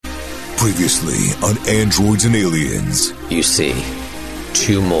Previously on Androids and Aliens. You see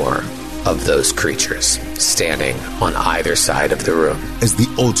 2 more of those creatures standing on either side of the room. As the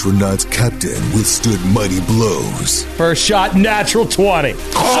Ultranauts captain withstood mighty blows. First shot, natural 20. Oh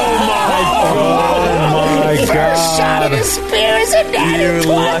my God. First shot of the spear is a natural 20,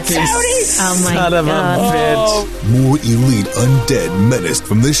 lucky Tony. son of a bitch. More elite undead menaced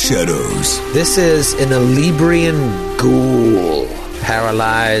from the shadows. This is an Alibrian ghoul.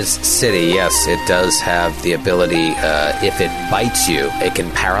 Paralyzed city. Yes, it does have the ability, if it bites you, it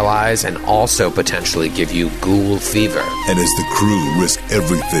can paralyze and also potentially give you ghoul fever. And as the crew risk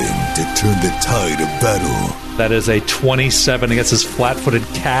everything to turn the tide of battle. That is a 27 against his flat-footed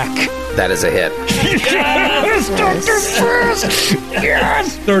cack. That is a hit. Yes, Dr. Frost.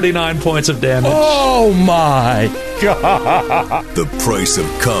 Yes. 39 points of damage. Oh my God. The price of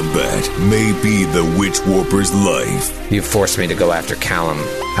combat may be the Witch Warper's life. You forced me to go after Callum.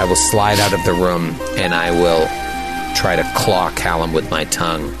 I will slide out of the room and I will try to claw Callum with my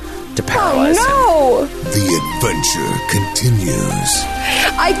tongue to paralyze him. Oh, The adventure continues.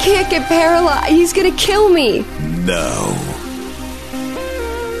 I can't get paralyzed. He's gonna kill me. Now.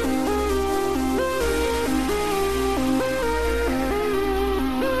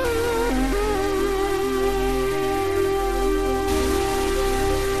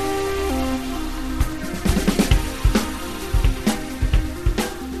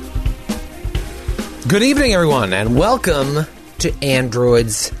 Good evening, everyone, and welcome to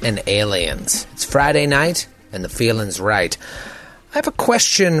Androids and Aliens. It's Friday night, and the feeling's right. I have a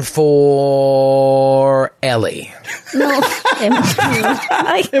question for Ellie. No.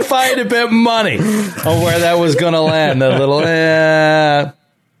 If I had to bet money on where that was going to land, a little...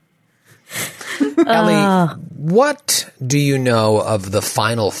 Ellie, what do you know of the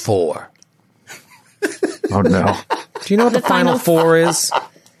Final Four? Oh, no. Do you know what the Final Four is?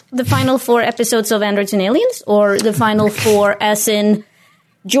 The final 4 episodes of Androids and Aliens, or the final 4 as in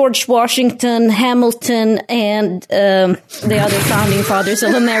George Washington, Hamilton, and the other founding fathers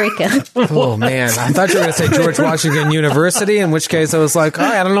of America? Oh, man. I thought you were going to say George Washington University, in which case I was like, oh,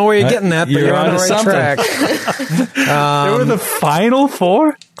 I don't know where you're getting that, but you're on the right track. They were the final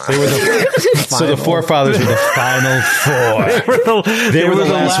 4? They were so the forefathers were the final 4. They were the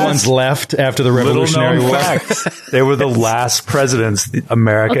last ones left after the Revolutionary War. They were the last presidents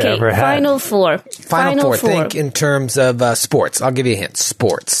America ever had. Final 4. Final four. Think in terms of sports. I'll give you a hint.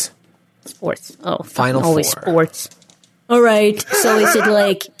 Sports. Oh, Final always 4. sports. All right. So is it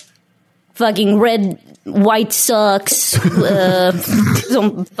like fucking White Sox,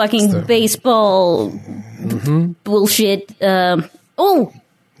 some fucking baseball bullshit?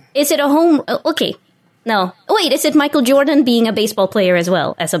 Is it a home? Okay. No. Wait, is it Michael Jordan being a baseball player as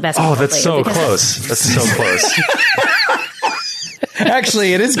well as a basketball player? Oh, that's so close. That's so close.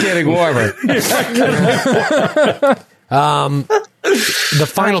 Actually, it is getting warmer. The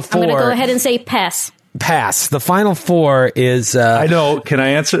Final Four. I'm going to go ahead and say pass. Pass. The Final Four is... I know. Can I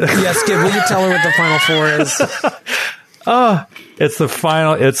answer? Yes, Skip, will you tell her what the Final Four is? It's the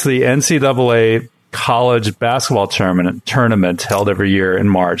NCAA college basketball tournament held every year in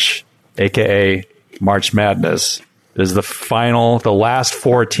March, a.k.a. March Madness. Is the last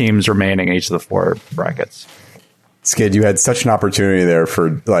 4 teams remaining in each of the 4 brackets. Skid, you had such an opportunity there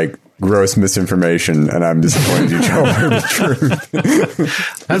for, gross misinformation, and I'm disappointed you told her the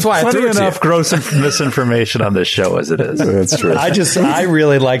truth. That's why I threw it enough gross misinformation on this show as it is. That's true. I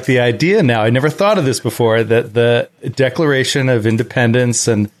really like the idea now. I never thought of this before, that the Declaration of Independence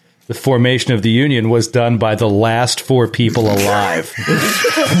and the formation of the Union was done by the last 4 people alive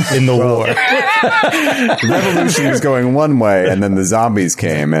in the war. The revolution was going one way, and then the zombies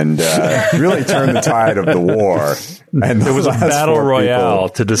came and really turned the tide of the war. And it was a battle royale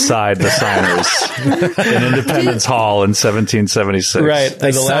to decide the signers in Independence Hall in 1776. Right.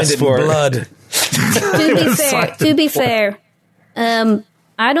 They signed it in blood. To be fair,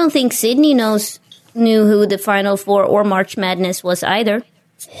 I don't think Sydney knew who the Final Four or March Madness was either.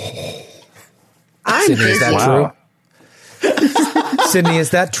 Sydney, is that true? Sydney, is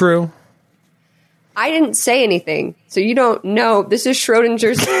that true? I didn't say anything, so you don't know. This is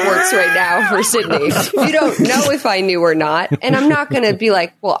Schrodinger's sports right now for Sydney. You don't know if I knew or not, and I'm not going to be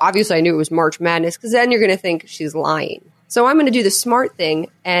like, well, obviously I knew it was March Madness, because then you're going to think she's lying. So I'm going to do the smart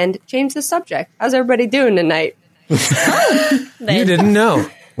thing and change the subject. How's everybody doing tonight? You didn't know.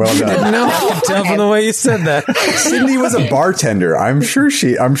 Well done. Didn't know. I can tell from the way you said that. Sydney was a bartender. I'm sure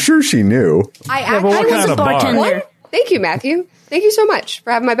she knew. I was a bartender. What? Thank you, Matthew. Thank you so much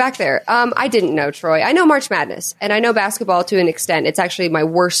for having my back there. I didn't know, Troy. I know March Madness, and I know basketball to an extent. It's actually my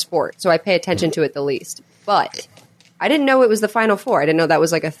worst sport, so I pay attention to it the least. But I didn't know it was the Final Four. I didn't know that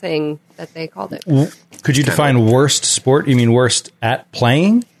was like a thing that they called it. Could you define worst sport? You mean worst at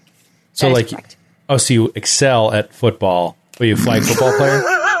playing? So That is like, correct. so you excel at football. Are you a flag football player?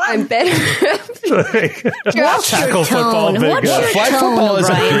 I'm better. Tackle football, big What's guy. your Flag tone, football is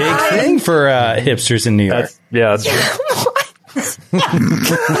a Brian? big thing for hipsters in New York. That's true.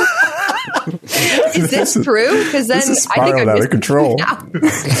 Is this true? Because then This is I think spiraling I'm out just of control.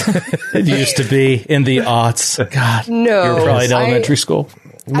 It used to be in the aughts. God, No, you were probably in elementary school.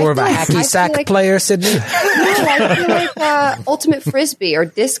 More of a feel like- I hacky feel sack like- player, Sydney. I feel like ultimate frisbee or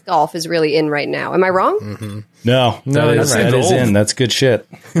disc golf is really in right now. Am I wrong? No, that that is seems old. in. That's good shit.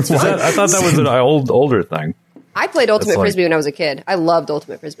 I thought that was an older thing. I played ultimate like- frisbee when I was a kid. I loved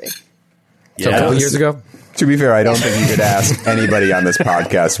ultimate frisbee. So a couple years ago. To be fair, I don't think you could ask anybody on this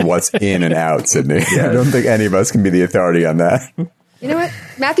podcast what's in and out, Sydney. I don't think any of us can be the authority on that. You know what,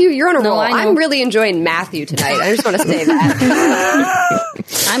 Matthew, you're on a No, roll. I know. I'm really enjoying Matthew tonight. I just want to say that.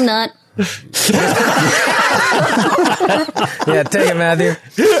 I'm not. Yeah, take it, Matthew.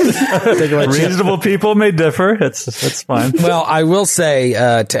 Take it, Reasonable people may differ. It's fine. Well, I will say,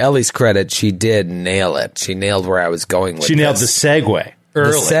 to Ellie's credit, she did nail it. She nailed where I was going with She nailed the this. segue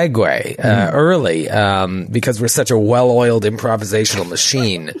early. The segue early, because we're such a well-oiled improvisational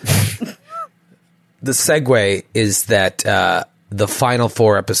machine. The segue is that the final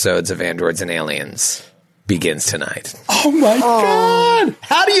 4 episodes of Androids and Aliens begins tonight. Oh my God!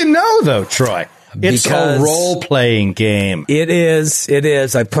 How do you know though, Troy? It's Because- a role-playing game. It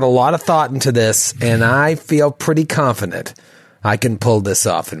is. I put a lot of thought into this, and I feel pretty confident I can pull this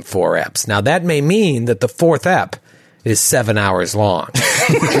off in 4 eps. Now, that may mean that the 4th ep is 7 hours long.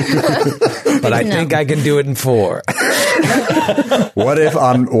 But I think I can do it in 4. What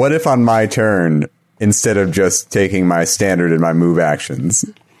if on my turn, instead of just taking my standard and my move actions,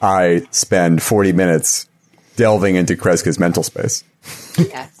 I spend 40 minutes delving into Kreska's mental space?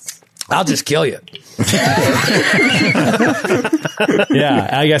 Yes. I'll just kill you. Yeah,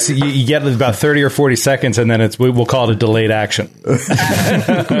 I guess you get about 30 or 40 seconds, and then we'll call it a delayed action.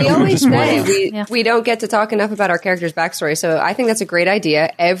 We always say Yeah. we don't get to talk enough about our character's backstory, so I think that's a great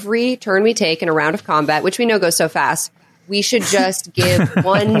idea. Every turn we take in a round of combat, which we know goes so fast, we should just give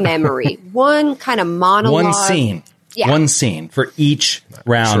one memory, one kind of monologue. One scene. Yeah. One scene for each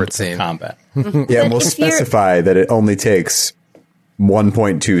round Short of scene. combat. Yeah, But we'll if you're- specify that it only takes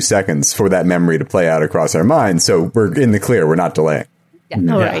 1.2 seconds for that memory to play out across our minds, so we're in the clear. We're not delaying. Yeah.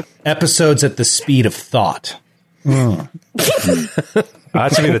 All Yeah. right. Episodes at the speed of thought. That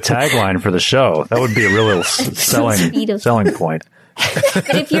should be the tagline for the show. That would be a real Speed of- selling point.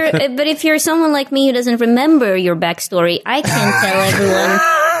 But if you're someone like me who doesn't remember your backstory, I can tell everyone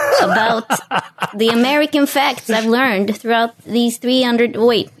about the American facts I've learned throughout these 300.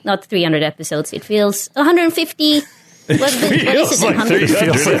 Wait, not 300 episodes. It feels 150. What is it? 100?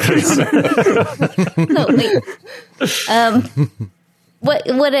 No, wait.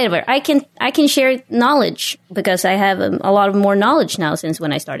 Whatever. I can share knowledge because I have a lot of more knowledge now since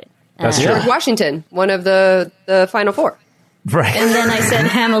when I started. That's true. George Washington, one of the Final 4. Right. And then I said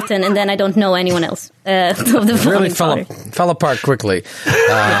Hamilton, and then I don't know anyone else of the Really founding fell, father. fell apart quickly.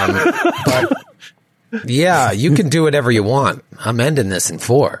 But yeah, you can do whatever you want. I'm ending this in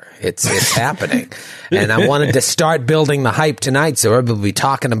 4. It's happening. And I wanted to start building the hype tonight, so everybody will be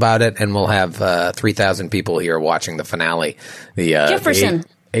talking about it, and we'll have 3,000 people here watching the finale. Jefferson.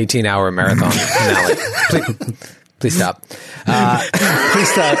 The 18-hour marathon finale. Please stop. Please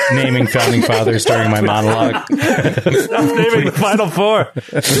stop naming founding fathers during my monologue. Stop naming the Final 4.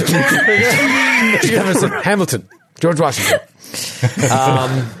 Jefferson, Hamilton, George Washington.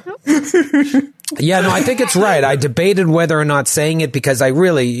 Yeah, no, I think it's right. I debated whether or not saying it because I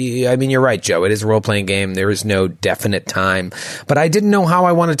mean, you're right, Joe. It is a role-playing game. There is no definite time. But I didn't know how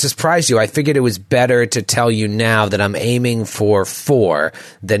I wanted to surprise you. I figured it was better to tell you now that I'm aiming for 4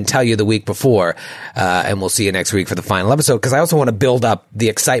 than tell you the week before. And we'll see you next week for the final episode because I also want to build up the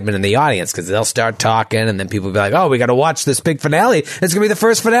excitement in the audience because they'll start talking and then people will be like, oh, we got to watch this big finale. It's going to be the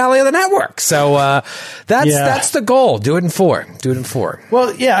first finale of the network. So that's the goal. Do it in 4. Do it in 4.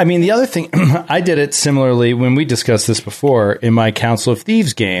 Well, yeah, I mean, the other thing, I did it similarly when we discussed this before. In my Council of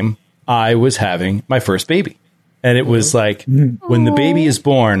Thieves game, I was having my first baby. And it was like, when the baby is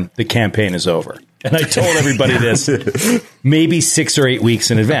born, the campaign is over. And I told everybody this maybe 6 or 8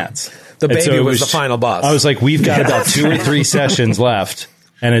 weeks in advance. The And baby so it was the final boss. I was like, we've got about 2 or 3 sessions left,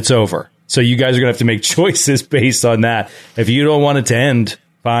 and it's over. So you guys are going to have to make choices based on that. If you don't want it to end,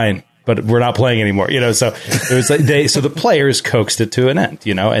 fine. But we're not playing anymore, So it was like so the players coaxed it to an end,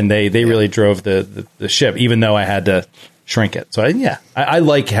 and they really drove the ship, even though I had to shrink it. So I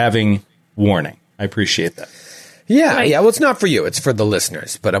like having warning. I appreciate that. Yeah, yeah. Well, it's not for you. It's for the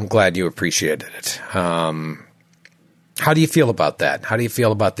listeners. But I'm glad you appreciated it. How do you feel about that? How do you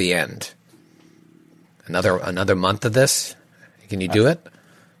feel about the end? Another month of this? Can you do it?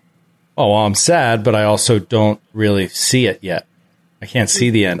 Oh, well, I'm sad, but I also don't really see it yet. I can't see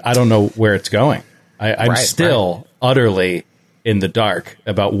the end. I don't know where it's going. I'm still utterly in the dark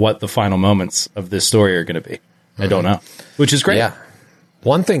about what the final moments of this story are going to be. I don't know, which is great. Yeah.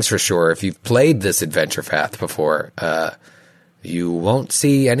 One thing's for sure, if you've played this adventure path before, you won't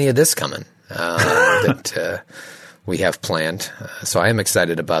see any of this coming that we have planned. So I am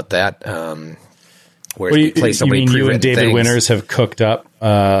excited about that. Where we play so many you and David things. Winters have cooked up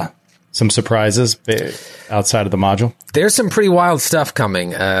some surprises outside of the module? There's some pretty wild stuff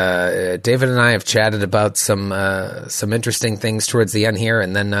coming. David and I have chatted about some interesting things towards the end here,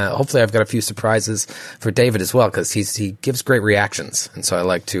 and then hopefully I've got a few surprises for David as well, because he gives great reactions, and so I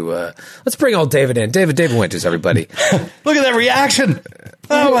like to let's bring old David in. David Winters, everybody. Look at that reaction!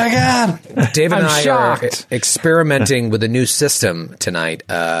 Oh my god! David and I are experimenting with a new system tonight.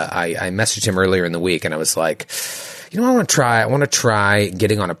 I messaged him earlier in the week, and I was like, you know what I want to try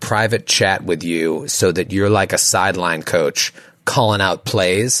getting on a private chat with you so that you're like a sideline coach calling out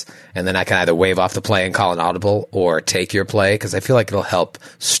plays, and then I can either wave off the play and call an audible or take your play, because I feel like it'll help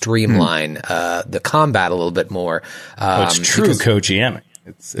streamline the combat a little bit more. It's true co-GMing.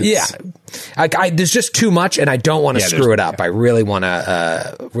 Yeah, there's just too much, and I don't want to screw it up. I really want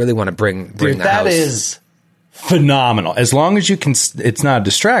to bring Dude, the that house. is phenomenal. As long as you can, it's not a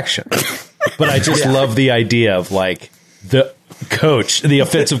distraction. But I just love the idea of like the coach, the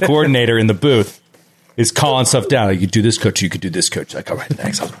offensive coordinator in the booth is calling stuff down. Like, you do this, coach. You could do this, coach. Like, all right,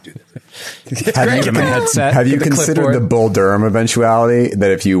 thanks. I'll do this. Have you considered the Bull Durham eventuality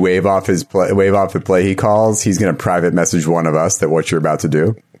that if you wave off the play he calls, he's going to private message one of us that what you're about to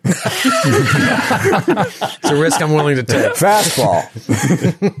do? It's a risk I'm willing to take. Fastball.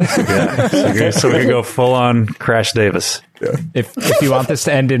 So we could go full on Crash Davis. Yeah. If you want this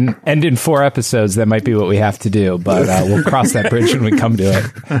to end in 4 episodes, that might be what we have to do. But we'll cross that bridge when we come to it.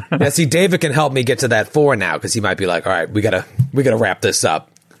 Yeah, see, David can help me get to that 4 now, because he might be like, all right, we gotta wrap this up.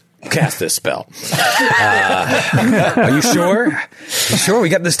 Cast this spell. Are you sure? You sure? We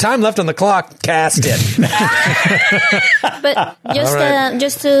got this time left on the clock. Cast it. But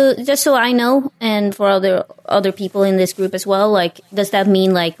just so I know, and for other people in this group as well, like, does that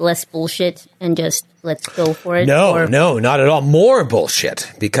mean like less bullshit and just let's go for it? No, not at all. More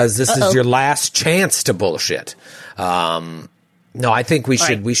bullshit, because this is your last chance to bullshit. No, I think we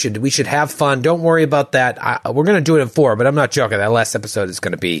should have fun. Don't worry about that. We're going to do it in 4, but I'm not joking. That last episode is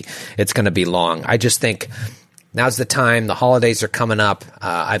going to be long. I just think now's the time. The holidays are coming up.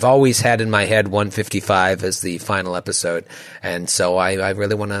 I've always had in my head 155 as the final episode, and so I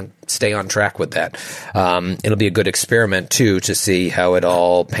really want to stay on track with that. It'll be a good experiment too to see how it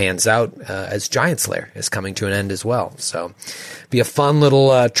all pans out as Giant Slayer is coming to an end as well. So, be a fun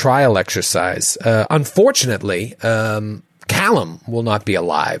little trial exercise. Unfortunately. Callum will not be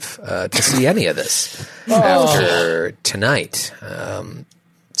alive to see any of this after tonight.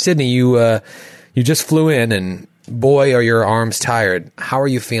 Sydney, you just flew in, and boy, are your arms tired. How are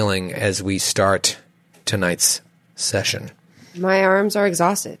you feeling as we start tonight's session? My arms are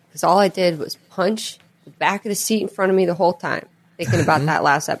exhausted because all I did was punch the back of the seat in front of me the whole time, thinking about that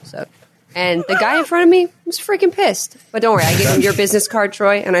last episode. And the guy in front of me was freaking pissed. But don't worry, I gave him your business card,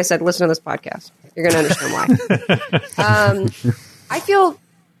 Troy, and I said, listen to this podcast. You're going to understand why. I feel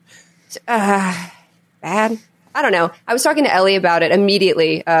bad. I don't know. I was talking to Ellie about it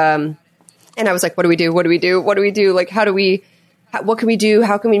immediately, and I was like, what do we do? What do we do? What do we do? Like, what can we do?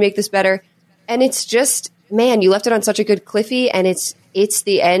 How can we make this better? And it's just, man, you left it on such a good cliffy, and it's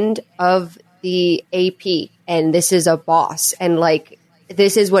the end of the AP, and this is a boss, and like,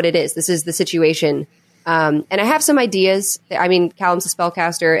 this is what it is. This is the situation. And I have some ideas. I mean, Callum's a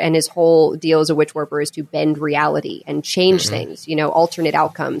spellcaster, and his whole deal as a witch warper is to bend reality and change things, alternate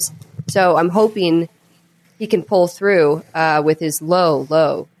outcomes. So I'm hoping he can pull through with his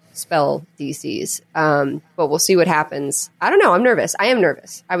low spell DCs. But we'll see what happens. I don't know. I'm nervous. I am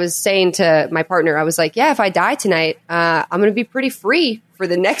nervous. I was saying to my partner, I was like, yeah, if I die tonight, I'm going to be pretty free for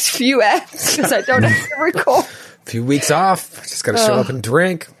the next few eps because I don't have to record. A few weeks off. Just got to show up and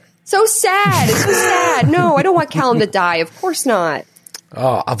drink. So sad. It's so sad. No, I don't want Callum to die. Of course not.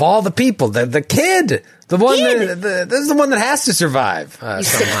 Oh, of all the people, the kid, the one, this is the one that has to survive. You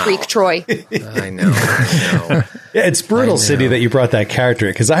sick freak, Troy. I know. Yeah, it's brutal, City, that you brought that character,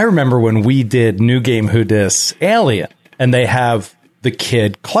 because I remember when we did New Game Who Dis Alien, and they have the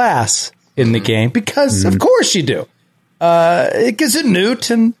kid class in the game, because of course you do. It gives it Newt,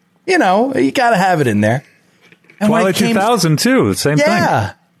 and you got to have it in there. Twilight 2000 too. The same thing.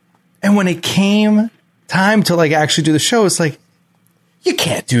 Yeah. And when it came time to like actually do the show, it's like, you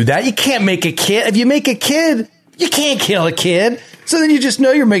can't do that. You can't make a kid. If you make a kid, you can't kill a kid. So then you just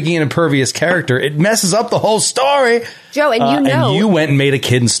know you're making an impervious character. It messes up the whole story. Joe, and and you went and made a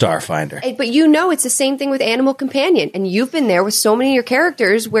kid in Starfinder. But you know it's the same thing with Animal Companion. And you've been there with so many of your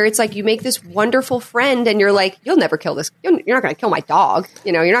characters where it's like you make this wonderful friend and you're like, you'll never kill this. You're not going to kill my dog.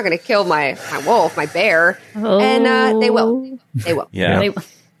 You know, you're not going to kill my wolf, my bear. Oh. And they will. They will. Yeah.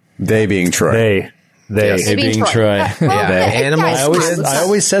 They being Troy. They being Troy. Animals. I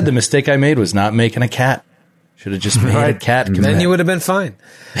always said the mistake I made was not making a cat. Should have just made a cat. Then you would have been fine.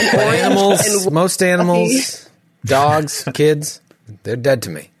 Animals, most animals, dogs, kids, they're dead to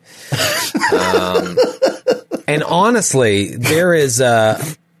me. And honestly, there is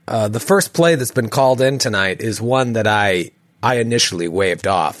the first play that's been called in tonight is one that I initially waved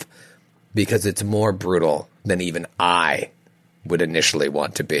off because it's more brutal than even I would initially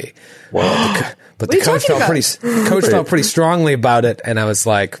want to be. But the coach felt pretty strongly about it, and I was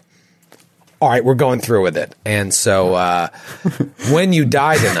like, all right, we're going through with it. And so when you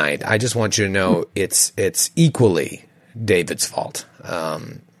die tonight, I just want you to know it's equally David's fault.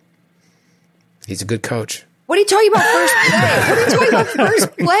 He's a good coach. What are you talking about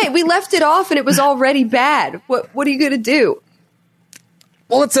first play? We left it off and it was already bad. What are you going to do?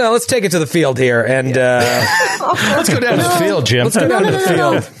 Well, let's take it to the field here, and let's go down to the field, Jim. Let's go down to the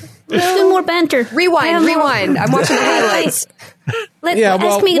field. Let's do more banter. Rewind. I'm watching the highlights.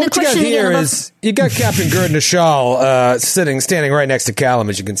 Ask me the question again. Is you got Captain Gurdon Shaw standing right next to Callum,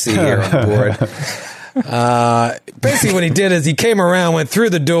 as you can see here on the board. Basically, what he did is he came around, went through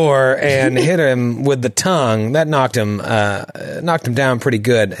the door, and hit him with the tongue. That knocked him down pretty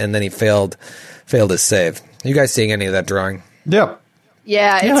good, and then he failed his save. Are you guys seeing any of that drawing? Yep.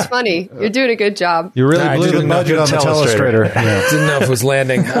 Yeah, it's funny. You're doing a good job. You really blew the budget on the telestrator. Didn't know if it was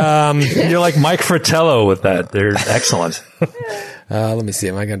landing. You're like Mike Fratello with that. They're excellent. Let me see.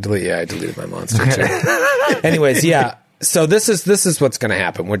 Am I going to delete? Yeah, I deleted my monster too. Anyways, yeah. So this is what's going to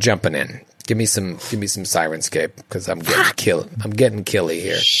happen. We're jumping in. Give me some Sirenscape because I'm getting killy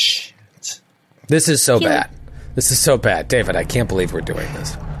here. This is so bad. This is so bad, David. I can't believe we're doing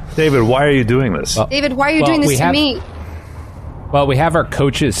this. David, why are you doing this? David, why are you doing this to me? Well, we have our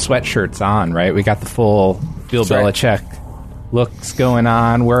coaches' sweatshirts on, right? We got the full Bill Belichick looks going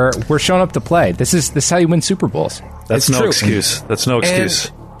on. We're showing up to play. This is how you win Super Bowls. That's no excuse. That's no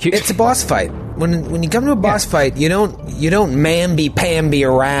excuse. It's a boss fight. When you come to a boss fight, you don't mamby-pamby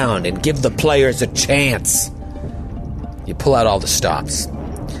around and give the players a chance. You pull out all the stops.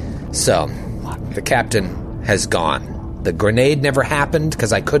 So, the captain has gone. The grenade never happened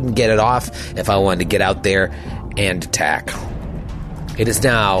because I couldn't get it off if I wanted to get out there and attack. It is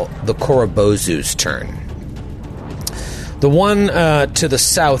now the Korobozu's turn. The one to the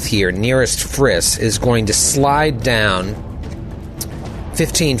south here, nearest Friss, is going to slide down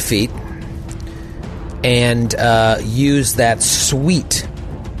 15 feet and use that sweet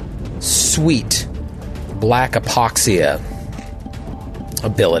black apoxia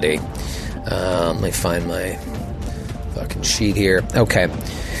ability. Let me find my fucking sheet here. Okay.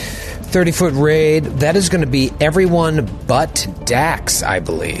 30-foot raid. That is going to be everyone but Dax, I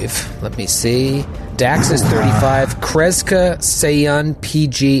believe. Let me see. Dax is 35. Kreska, Seiyun,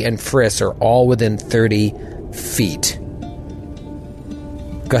 PG, and Friss are all within 30 feet.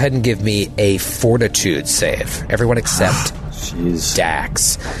 Go ahead and give me a fortitude save. Everyone except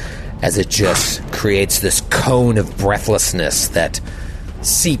Dax. As it just creates this cone of breathlessness that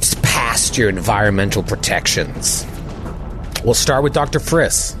seeps past your environmental protections. We'll start with Dr.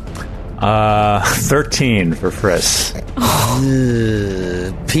 Friss. 13 for Friss.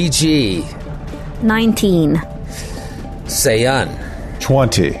 PG. 19. Seiyun.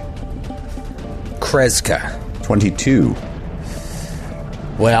 20. Kreska. 22.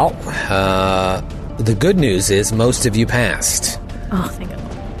 Well, the good news is most of you passed. Oh, thank God.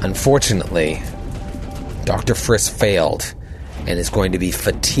 Unfortunately, Dr. Friss failed and is going to be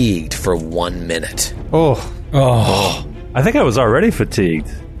fatigued for 1 minute. Oh. I think I was already fatigued.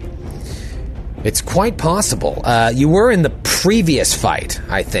 It's quite possible. You were in the previous fight,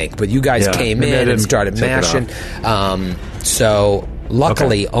 I think, but you guys came in and started mashing. So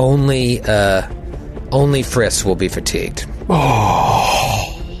luckily, only Friss will be fatigued.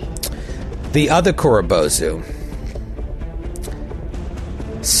 The other Korobozu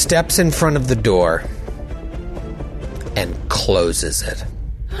steps in front of the door and closes it.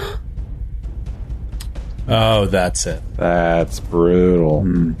 Oh, that's it. That's brutal.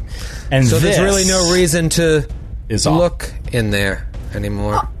 And so there's really no reason to is look in there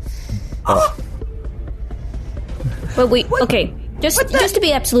anymore. But okay, just to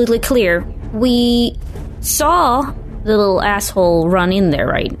be absolutely clear, we saw the little asshole run in there,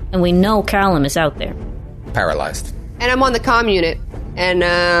 right? And we know Callum is out there. Paralyzed. And I'm on the comm unit, and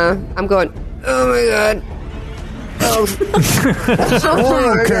I'm going, oh my god. Oh,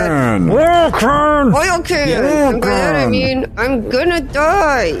 Oil can. Oil can. I'm gonna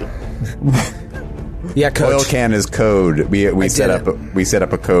die. Yeah, Coach. Oil can is code. We set up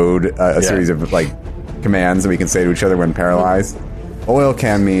a code, a series of like commands that we can say to each other when paralyzed. Oil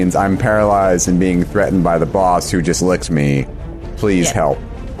can means I'm paralyzed and being threatened by the boss who just licked me. Please help.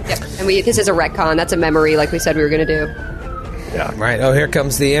 Yep. And this is a retcon. That's a memory, like we said we were going to do. Yeah. Right. Oh, here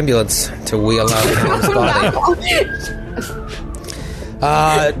comes the ambulance to wheel out Callum's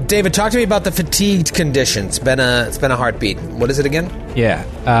body. David, talk to me about the fatigued condition. It's been a heartbeat. What is it again? Yeah,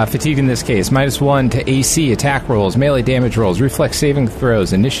 fatigue in this case. -1 to AC, attack rolls, melee damage rolls, reflex saving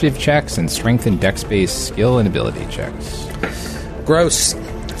throws, initiative checks, and strength and dex-based skill and ability checks. Gross.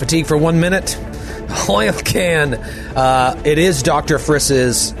 Fatigue for 1 minute. Oil can. It is Dr.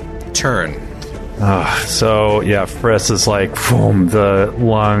 Friss's turn. So, yeah, Friss is like, boom, the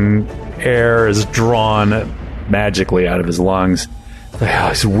lung air is drawn magically out of his lungs.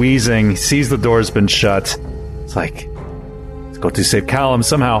 He's wheezing. He sees the door's been shut. It's like, let's go to save Callum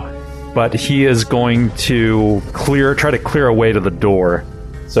somehow. But he is going to try to clear a way to the door.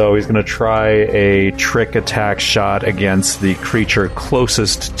 So he's going to try a trick attack shot against the creature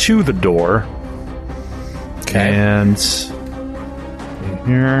closest to the door. Okay. And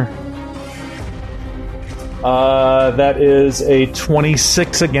here. That is a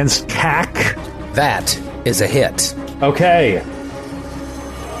 26 against CAC. That is a hit. Okay.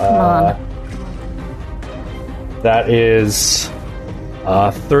 Come on. That is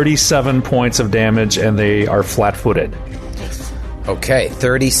 37 points of damage, and they are flat-footed. Okay,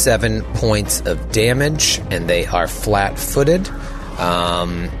 37 points of damage, and they are flat-footed. Oh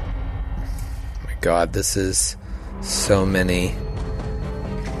my god, this is so many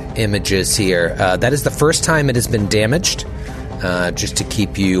images here. That is the first time it has been damaged, just to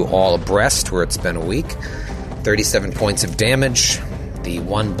keep you all abreast where it's been a week. 37 points of damage. The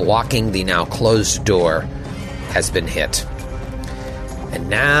one blocking the now closed door has been hit. And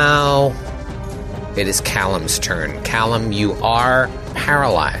now it is Callum's turn. Callum, you are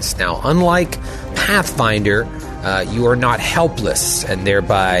paralyzed. Now, unlike Pathfinder, you are not helpless and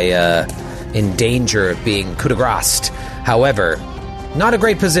thereby in danger of being coup de grace. However, not a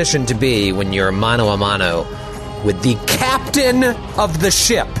great position to be when you're mano a mano with the captain of the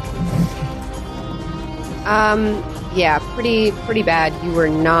ship. Yeah, pretty bad. You were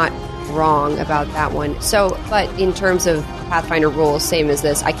not wrong about that one. So, but in terms of Pathfinder rules, same as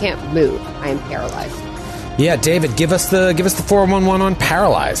this, I can't move. I am paralyzed. Yeah, David, give us the 411 on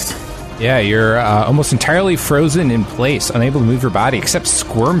paralyzed. Yeah, you're almost entirely frozen in place, unable to move your body, except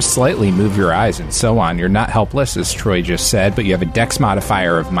squirm slightly, move your eyes, and so on. You're not helpless, as Troy just said, but you have a dex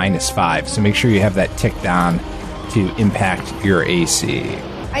modifier of -5, so make sure you have that ticked on to impact your AC.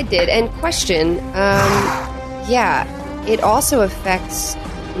 I did. And question, yeah, it also affects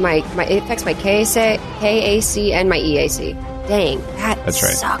my KAC and my EAC. Dang, That's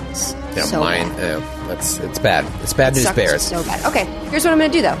right. sucks. Yeah, so mine. bad. It's bad. It's bad news Sucks bears. so bad. Okay, here's what I'm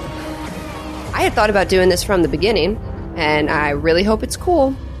going to do, though. I had thought about doing this from the beginning, and I really hope it's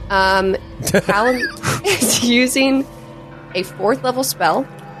cool. Callum is using a 4th level spell.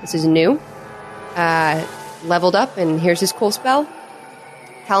 This is new. Leveled up, and here's his cool spell.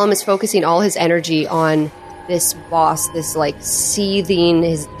 Callum is focusing all his energy on this boss, this like seething,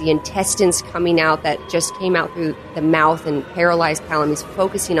 the intestines coming out that just came out through the mouth and paralyzed Callum. He's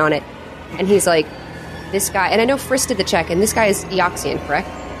focusing on it, and he's like, this guy, and I know Frisk did the check, and this guy is Eoxian, correct?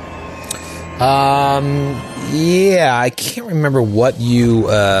 Yeah, I can't remember what you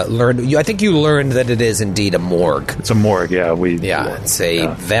learned. I think you learned that it is indeed a morgue. It's a morgue, yeah. It's a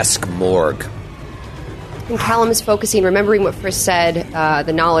Vesk morgue. And Callum is focusing, remembering what Frisk said,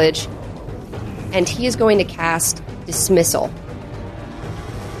 the knowledge, and he is going to cast Dismissal.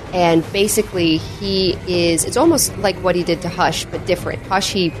 And basically, it's almost like what he did to Hush, but different.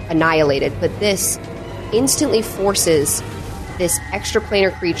 Hush he annihilated, but this instantly forces this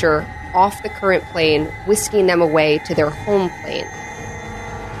extraplanar creature off the current plane, whisking them away to their home plane.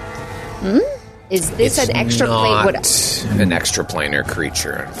 Is this an extra plane? An extraplanar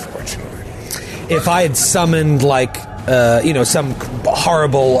creature, unfortunately. If I had summoned some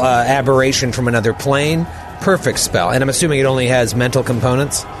horrible aberration from another plane, perfect spell. And I'm assuming it only has mental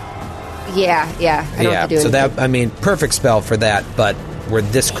components. Yeah. I don't have to do anything. Perfect spell for that. But where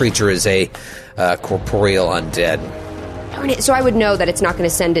this creature is a corporeal undead. So I would know that it's not going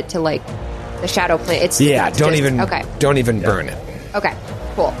to send it to The shadow plant. It's don't even burn it. Okay,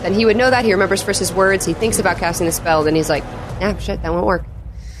 cool. Then he would know that. He remembers Friss's words. He thinks about casting the spell. Then he's like, nah, shit, that won't work.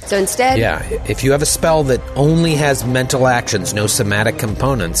 So instead... Yeah, if you have a spell that only has mental actions, no somatic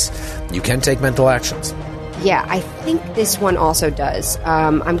components, you can take mental actions. Yeah, I think this one also does.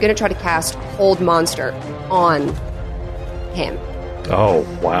 I'm going to try to cast Hold Monster on him. Oh,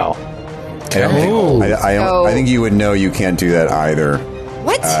 wow. I think you would know you can't do that either.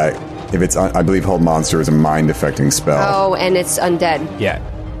 What? If it's, I believe, Hold Monster is a mind-affecting spell. Oh, and it's undead. Yeah.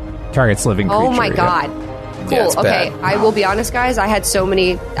 Target's living creature. Oh my god. Cool. Yeah, it's okay, bad. I will be honest, guys. I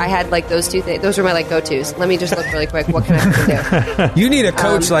had like those two things. Those were my like go-tos. Let me just look really quick. What can I do? You need a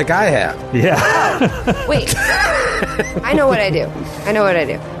coach like I have. Yeah. Wait. I know what I do.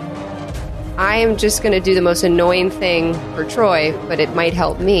 I am just going to do the most annoying thing for Troy, but it might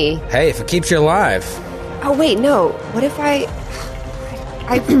help me. Hey, if it keeps you alive. Oh, wait, no. What if I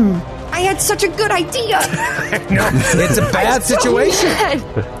had such a good idea. No, it's a bad situation.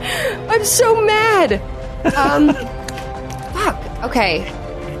 I'm so mad. Fuck. Okay.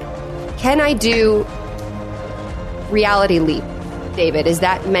 Can I do reality leap, David? Is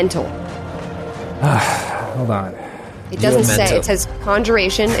that mental? Hold on. It doesn't say. mental. It says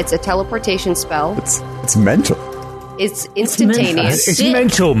conjuration. It's a teleportation spell. It's mental. It's instantaneous. It's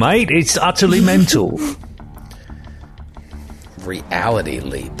mental, mate. It's utterly mental. Reality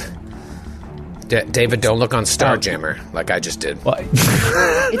leap. David, don't look on Starjammer like I just did.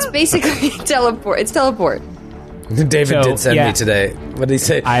 It's basically teleport. It's teleport. David did send me today. What did he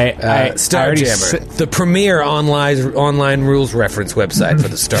say? Starjammer, the premier online rules reference website for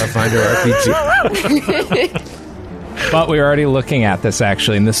the Starfinder RPG. But we're already looking at this,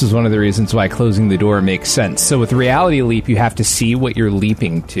 actually, and this is one of the reasons why closing the door makes sense. So with Reality Leap, you have to see what you're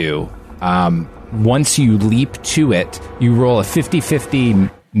leaping to. Once you leap to it, you roll a 50-50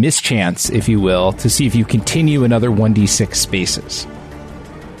 mischance, if you will, to see if you continue another 1d6 spaces.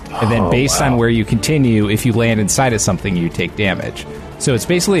 And then based on where you continue, if you land inside of something, you take damage. So it's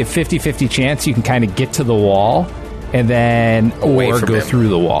basically a 50-50 chance you can kind of get to the wall and then Away or from go him. through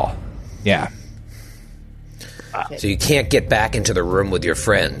the wall. Yeah. So you can't get back into the room with your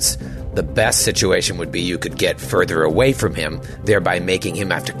friends. The best situation would be you could get further away from him, thereby making him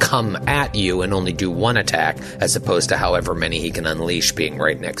have to come at you and only do one attack, as opposed to however many he can unleash being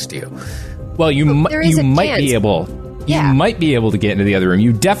right next to you. Well, you might be able. Yeah. You might be able to get into the other room.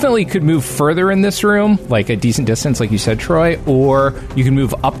 You definitely could move further in this room, like a decent distance, like you said, Troy, or you can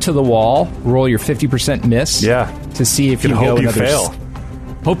move up to the wall, roll your 50% miss, to see if you go another.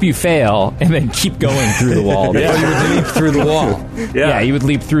 Hope you fail, and then keep going through the wall. You would leap through the wall. Yeah, you would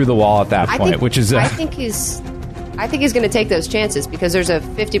leap through the wall at that point, which is. I think he's going to take those chances because there's a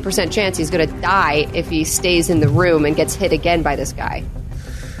 50% chance he's going to die if he stays in the room and gets hit again by this guy.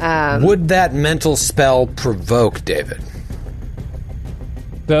 Would that mental spell provoke, David?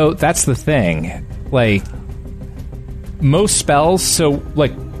 So that's the thing. Like, most spells, so,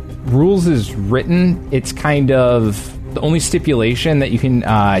 like, rules is written, it's kind of... The only stipulation that you can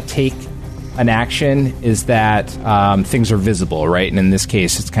take an action is that things are visible, right? And in this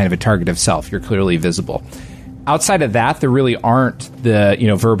case, it's kind of a target of self. You're clearly visible. Outside of that, there really aren't the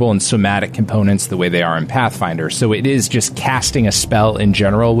verbal and somatic components the way they are in Pathfinder. So it is just casting a spell in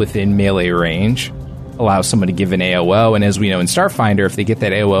general within melee range allows someone to give an AOO. And as we know in Starfinder, if they get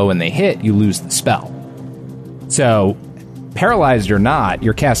that AOO and they hit, you lose the spell. So... Paralyzed or not,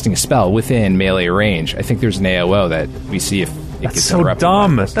 you're casting a spell within melee range. I think there's an AOO that we see if it gets so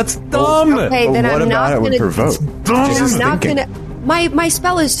dumb. That's dumb. Okay, then what I'm about not it would going provoke? to. I'm not going to. My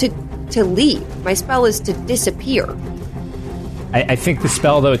spell is to leave. My spell is to disappear. I think the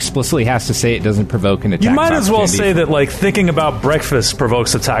spell, though, explicitly has to say it doesn't provoke an attack. You might as well say that, like, thinking about breakfast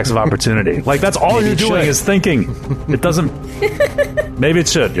provokes attacks of opportunity. Like, that's all you're doing is thinking. It doesn't... Maybe it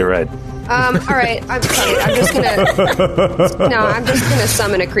should. You're right. All right. I'm just gonna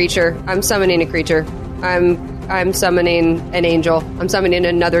summon a creature. I'm summoning a creature. I'm summoning an angel. I'm summoning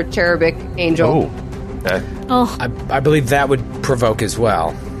another cherubic angel. Oh. Okay. Oh, I believe that would provoke as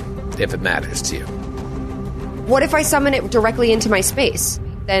well, if it matters to you. What if I summon it directly into my space?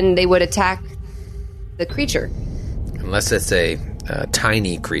 Then they would attack the creature. Unless it's a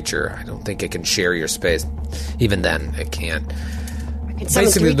tiny creature, I don't think it can share your space. Even then, it can't.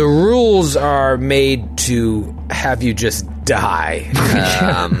 Basically, the rules are made to have you just die.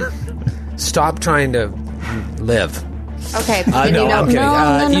 Stop trying to live. Okay. No, I'm kidding.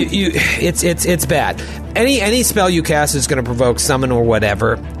 No. It's bad. Any spell you cast is going to provoke summon or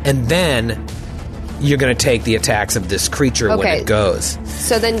whatever, and then you're going to take the attacks of this creature when Okay. it goes.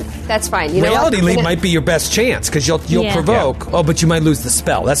 So then that's fine. You know Reality what? I'm Leap gonna- might be your best chance because you'll Yeah. provoke. Oh, but you might lose the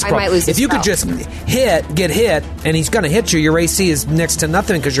spell. That's the I problem. might lose the if you could just spell. get hit, and he's going to hit you, your AC is next to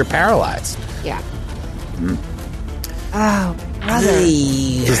nothing because you're paralyzed. Yeah. Oh, brother.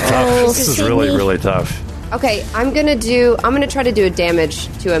 This is tough. Oh, This is really, Sydney. really tough. Okay, I'm gonna try to do a damage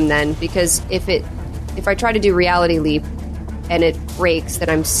to him then, because if I try to do reality leap and it breaks, then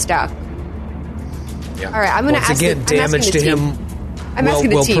I'm stuck. Yeah. All right, I'm gonna Once ask again, the- I'm damage asking to the him team. I'm asking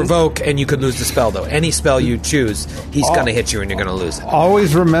the will team. provoke, and you could lose the spell, though. Any spell you choose, he's going to hit you, and you're going to lose it.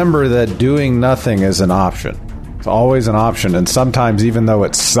 Always remember that doing nothing is an option. It's always an option, and sometimes, even though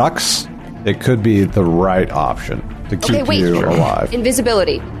it sucks, it could be the right option to keep Okay, wait. you alive.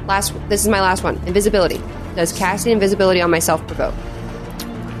 Invisibility. This is my last one. Invisibility. Does casting invisibility on myself provoke?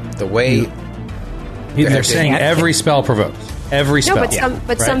 The way They're saying every spell provokes. Every spell. No,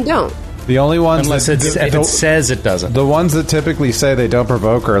 but some don't. The only ones Unless that, if it says it doesn't. the ones that typically say they don't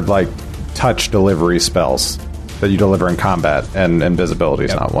provoke are like touch delivery spells that you deliver in combat, and invisibility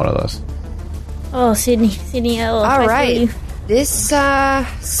is not one of those. Oh, Sydney, oh, All I feel right. you. This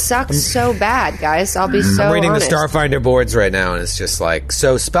sucks so bad, guys. I'll be so I'm reading honest. the Starfinder boards right now, and it's just like,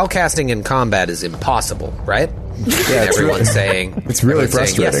 so spellcasting in combat is impossible, right? Yeah, everyone's saying It's really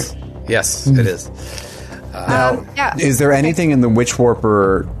everyone's saying frustrating. yes, it is. Now, yeah. is there anything in the Witch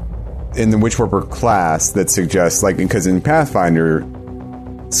Warper class that suggests, like, because in Pathfinder,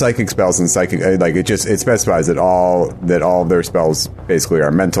 psychic spells and psychic, like, it specifies that all of their spells basically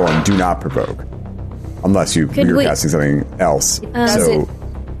are mental and do not provoke, unless you're we- casting something else. It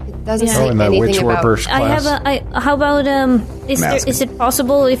doesn't Yeah. say Oh, in the anything Witch about. Warper I have class. how about Mask. is it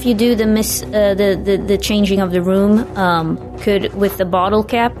possible if you do the changing of the room, could with the bottle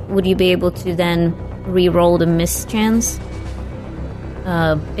cap, would you be able to then re-roll the miss chance?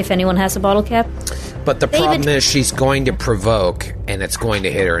 If anyone has a bottle cap? But the David- problem is she's going to provoke, and it's going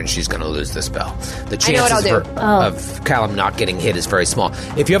to hit her, and she's going to lose the spell. The I know what chances I'll of, do. of Callum not getting hit is very small.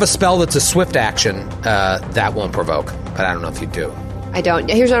 If you have a spell that's a swift action, that won't provoke. But I don't know if you do. I don't.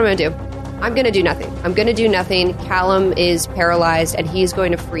 Here's what I'm going to do. I'm going to do nothing. I'm going to do nothing. Callum is paralyzed, and he's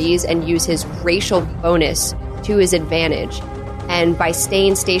going to freeze and use his racial bonus to his advantage. And by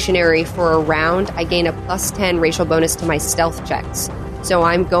staying stationary for a round, I gain a +10 racial bonus to my stealth checks. So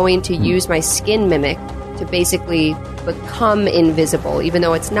I'm going to use my skin mimic to basically become invisible, even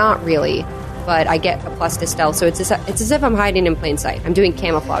though it's not really. But I get a plus to stealth, so it's as if I'm hiding in plain sight. I'm doing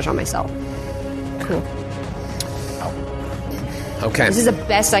camouflage on myself. Cool. Okay. This is the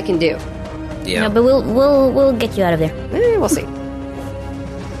best I can do. Yeah. No, but we'll get you out of there. We'll see.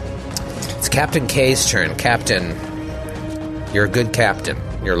 It's Captain K's turn. Captain, you're a good captain.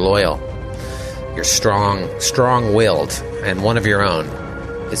 You're loyal. You're strong-willed, and one of your own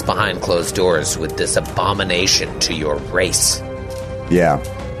is behind closed doors with this abomination to your race. Yeah.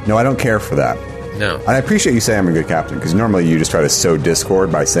 No, I don't care for that. No. And I appreciate you saying I'm a good captain, because normally you just try to sow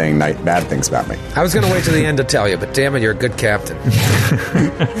discord by saying bad things about me. I was going to wait till the end to tell you, but damn it, you're a good captain.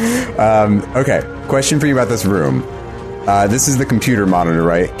 Okay, question for you about this room. This is the computer monitor,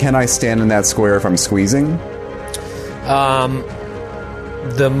 right? Can I stand in that square if I'm squeezing?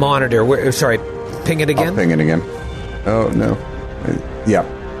 The monitor. Sorry, ping it again? I'll ping it again. Oh, no. Yeah.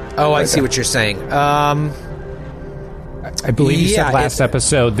 Oh, I Right see there. what you're saying. I believe you Yeah, said last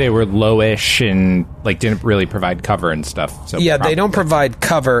episode they were lowish and like didn't really provide cover and stuff. So Yeah, they don't provide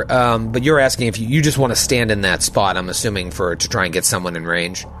cover, but you're asking if you just want to stand in that spot, I'm assuming, to try and get someone in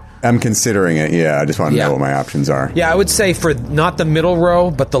range. I'm considering it, yeah. I just want to Yeah. know what my options are. Yeah, I would say for not the middle row,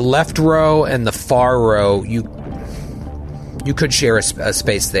 but the left row and the far row, you could share a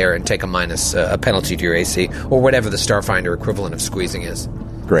space there and take a penalty to your AC, or whatever the Starfinder equivalent of squeezing is.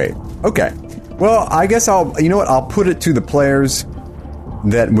 Great. Okay. Well, I guess I'll put it to the players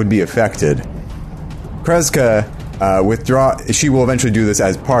that would be affected. Kreska withdraw. She will eventually do this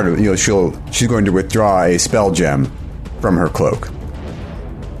as part of. She's going to withdraw a spell gem from her cloak.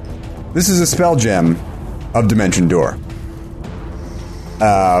 This is a spell gem of Dimension Door.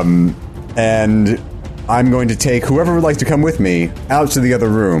 And I'm going to take whoever would like to come with me out to the other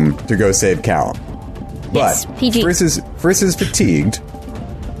room to go save Callum. Yes, But PG. Friss is fatigued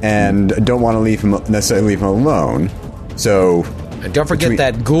and don't want to necessarily leave him alone. So, And don't forget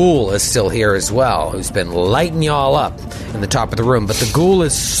that Ghoul is still here as well, who's been lighting y'all up in the top of the room. But the Ghoul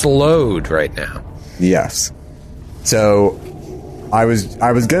is slowed right now. yes. So I was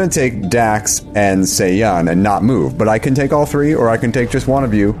going to take Dax and Seiyan and not move, but I can take all three, or I can take just one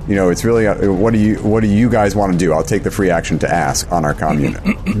of you. It's really what do you guys want to do? I'll take the free action to ask on our comm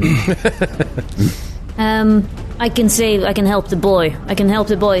unit. I can help the boy. I can help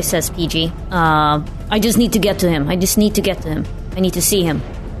the boy, says PG. I just need to get to him. I need to see him.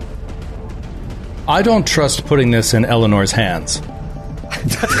 I don't trust putting this in Eleanor's hands.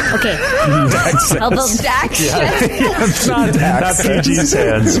 Okay. How about Dax? It's not PG's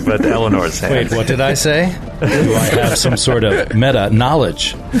hands, but Eleanor's hands. Wait, what did I say? Do I have some sort of meta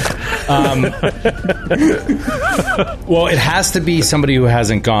knowledge? Well, it has to be somebody who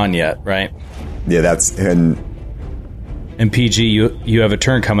hasn't gone yet, right? Yeah, that's and PG, you have a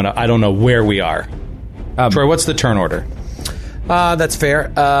turn coming up. I don't know where we are. Troy, what's the turn order? That's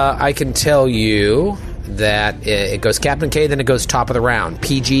fair. I can tell you that it goes Captain K, then it goes top of the round.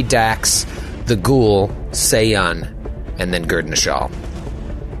 PG, Dax, the Ghoul, Seiyun, and then Gerd Nishal.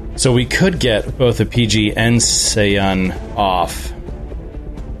 So we could get both a PG and Seiyun off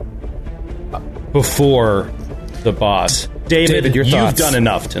before the boss. David, your you've thoughts? done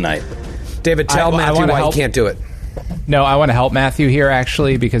enough tonight. David, tell Matthew why he can't do it. No, I want to help Matthew here,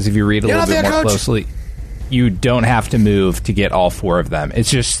 actually, because if you read a little bit more closely, you don't have to move to get all four of them. It's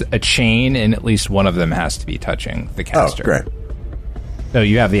just a chain, and at least one of them has to be touching the caster. Oh, great. So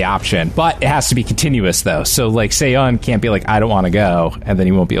you have the option, but it has to be continuous, though. So, like, Seiyun can't be like, I don't want to go, and then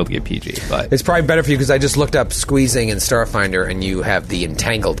he won't be able to get PG. But it's probably better for you because I just looked up squeezing in Starfinder, and you have the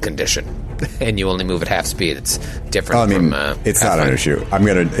entangled condition, and you only move at half speed. It's different. From it's not an issue. I'm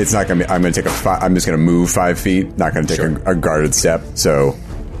just gonna move 5 feet. Not gonna take a guarded step. So,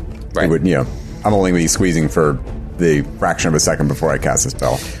 right. I'm only going to be squeezing for the fraction of a second before I cast a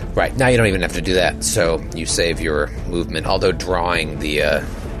spell. Right. Now you don't even have to do that, so you save your movement, although drawing the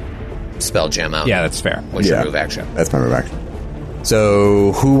spell gem out. Yeah, that's fair. What's your move action? That's my move action.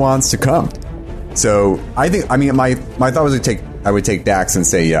 So, who wants to come? So, my thought was I would take Dax and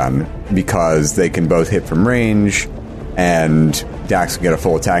Seiyun because they can both hit from range, and Dax can get a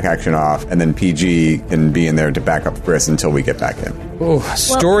full attack action off, and then PG can be in there to back up Friss until we get back in. Ooh,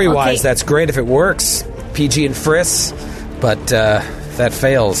 story-wise, that's great if it works. PG and Friss, but that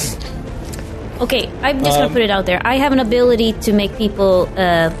fails. Okay, I'm just going to put it out there. I have an ability to make people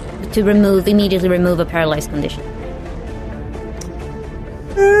immediately remove a paralyzed condition.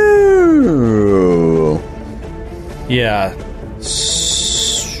 Ooh. Yeah.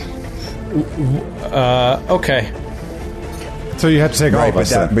 Okay. So you have to take all of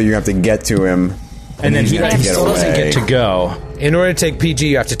us. But you have to get to him. And then he still doesn't get to go. In order to take PG,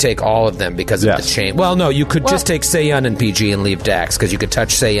 you have to take all of them because of the chain. Well, no, you could just take Seiyun and PG and leave Dax because you could touch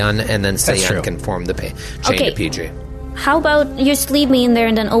Seiyun and then Seiyun can form the chain to PG. How about you just leave me in there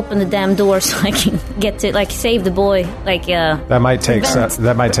and then open the damn door so I can get to save the boy? That might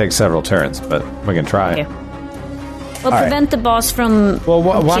take several turns, but we can try. Okay. Well, prevent the boss from. Well,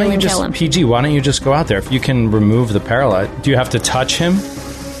 why don't you killing just him. PG? Why don't you just go out there? If you can remove the paralyze, do you have to touch him?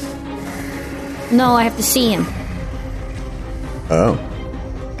 No, I have to see him. Oh.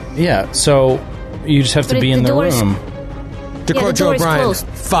 Yeah. So you just have to be in the room. DeCorjo O'Brien.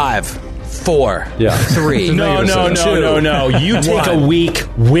 5, 4, 3. No. You take a week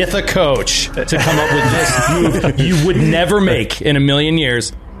with a coach to come up with this move you would never make in a million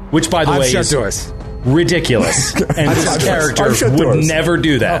years. Which, by the way, shut is doors. Ridiculous. And this character would never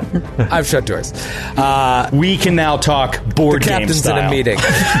do that. I've shut doors. We can now talk board game style. The captain's in a meeting.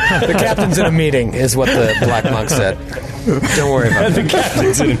 The captain's in a meeting is what the Black Monk said. Don't worry about it. The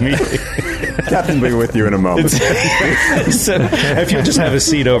captain's in a meeting. Captain will be with you in a moment. He said, if you'll just have a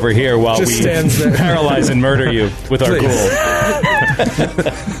seat over here while we paralyze and murder you with our ghoul.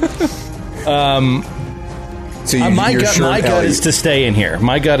 So my gut is to stay in here.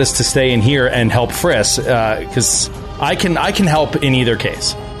 My gut is to stay in here and help Friss because I can help in either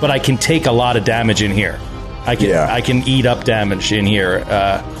case, but I can take a lot of damage in here. I can eat up damage in here.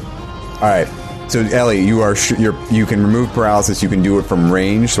 All right. So Ellie, you can remove paralysis. You can do it from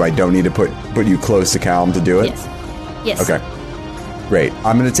range, so I don't need to put you close to Callum to do it. Yes. Okay. Great.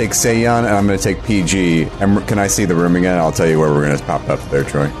 I'm going to take Seiyun and I'm going to take PG. And can I see the room again? I'll tell you where we're going to pop up there,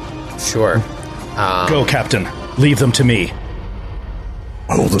 Troy. Sure. Go, Captain. Leave them to me.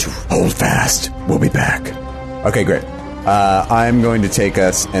 Hold fast. We'll be back. Okay, great. I'm going to take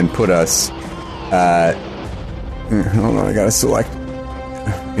us and put us. Hold on, I gotta select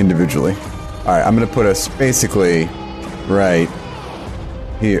individually. All right, I'm going to put us basically right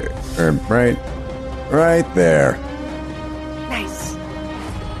here, or right there. Nice.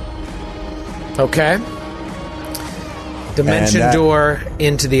 Okay. Dimension door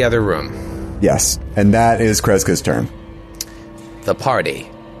into the other room. Yes, and that is Kreska's turn. The party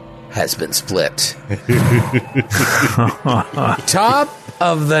has been split. Top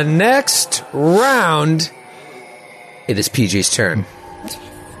of the next round, it is PG's turn.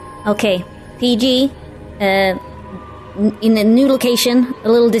 Okay, PG, in a new location, a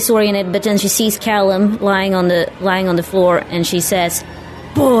little disoriented, but then she sees Callum lying on the floor, and she says,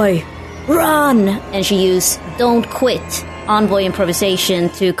 "Boy, run!" And she used "Don't Quit" envoy improvisation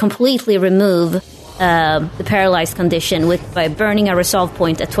to completely remove the paralyzed condition by burning a resolve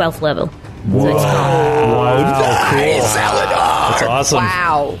point at 12th level. Whoa. So it's gone. Nice, that's awesome.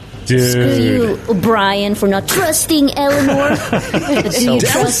 Wow. Screw you, O'Brien, for not trusting Eleanor. But do you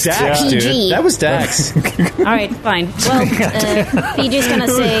trust Dax, PG? dude. That was Dax. All right, fine. Well, PG's gonna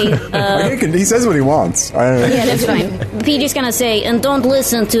say... he says what he wants. yeah, that's fine. PG's gonna say, and don't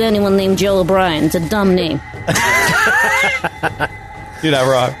listen to anyone named Joe O'Brien. It's a dumb name. Dude, I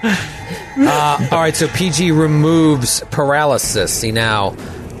rock. All right, so PG removes paralysis. See, now,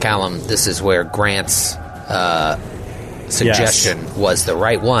 Callum, this is where Grant's suggestion was the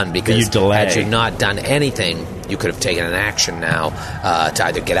right one, because had you not done anything, you could have taken an action now to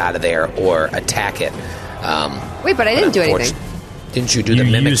either get out of there or attack it. Wait, but I didn't do anything. Didn't you do the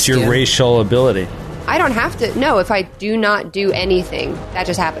mimic use your skin? racial ability. I don't have to. No, if I do not do anything, that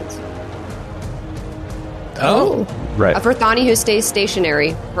just happens. Oh. Right. For Thani, who stays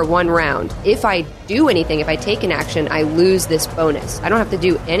stationary for 1 round, if I do anything, if I take an action, I lose this bonus. I don't have to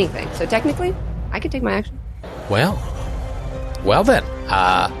do anything. So technically, I could take my action. Well then,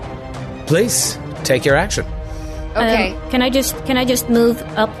 please take your action. Okay. Can I just move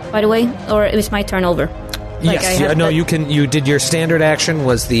up, by the way, or it was my turn over? Like Yes, you can. You did your standard action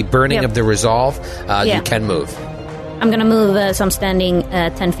was the burning of the resolve. You can move. I'm gonna move, so I'm standing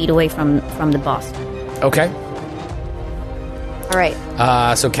 10 feet away from the boss. Okay. All right.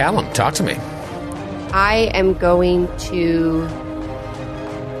 So Callum, talk to me. I am going to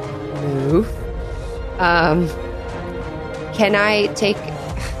move. Can I take...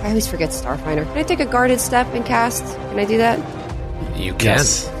 I always forget Starfinder. Can I take a guarded step and cast? Can I do that? You can.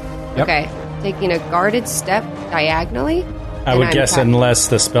 Yes. Okay. Taking a guarded step diagonally. I would guess unless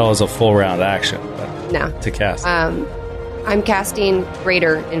the spell is a full round action. No. To cast. I'm casting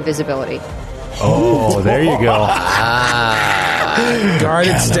Greater Invisibility. Oh, there you go.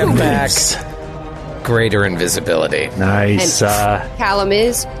 Guarded step back. Greater invisibility. Nice. And Callum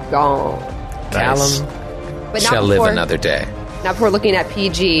is gone. Callum But shall live another day. Not before looking at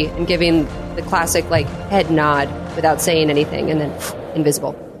PG and giving the classic head nod without saying anything, and then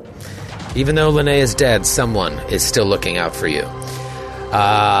invisible. Even though Lene is dead, someone is still looking out for you.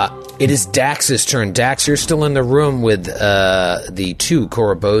 It is Dax's turn. Dax, you're still in the room with the 2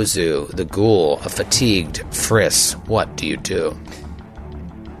 Korobozu, the ghoul, a fatigued Friss. What do you do?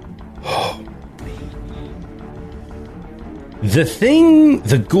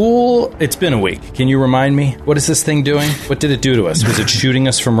 The ghoul, it's been a week. Can you remind me? What is this thing doing? What did it do to us? Was it shooting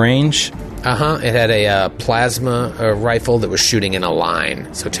us from range? It had a plasma rifle that was shooting in a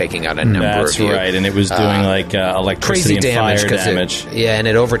line, so taking out a number of you. That's right, and it was doing electricity crazy and fire damage. damage. And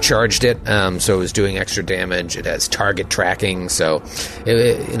it overcharged it, so it was doing extra damage. It has target tracking, so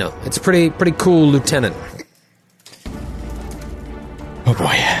it's a pretty cool lieutenant. Oh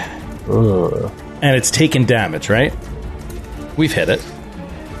boy. And it's taken damage, right? We've hit it.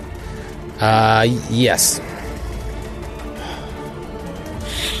 Yes.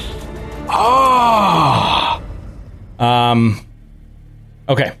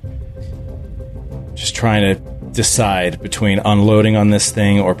 Okay. Just trying to decide between unloading on this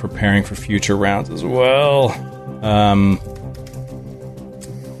thing or preparing for future rounds as well.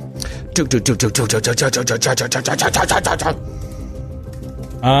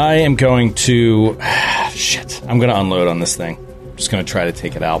 I am going to... Shit. I'm going to unload on this thing. I'm just going to try to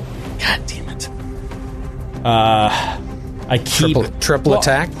take it out. God damn it. I keep... Triple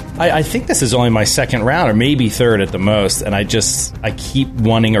attack? I think this is only my second round, or maybe third at the most, and I keep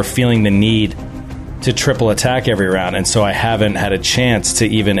wanting or feeling the need to triple attack every round, and so I haven't had a chance to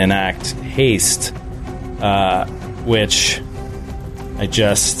even enact haste, which I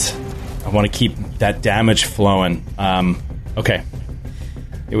want to keep that damage flowing. Okay.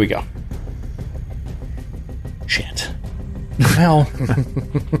 Here we go. Shit. Well,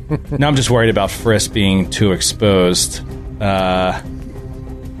 now I'm just worried about Friss being too exposed. I'll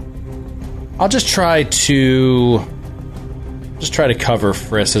just try to cover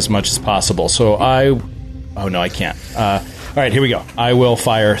Friss as much as possible. So oh no, I can't. All right, here we go. I will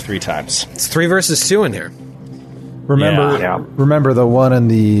fire 3 times. It's 3 versus 2 in here. Remember the one in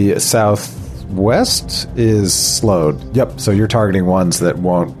the southwest is slowed. Yep. So you're targeting ones that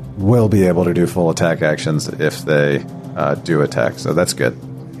will be able to do full attack actions if they do attack. So that's good.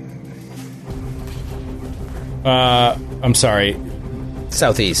 I'm sorry.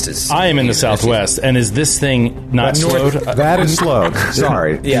 Southeast is. I am in the southwest, and is this thing not slowed? That is slowed.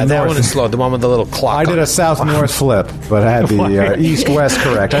 Sorry. Yeah, that one is slowed. The one with the little clock. I did a south-north flip, but I had the east-west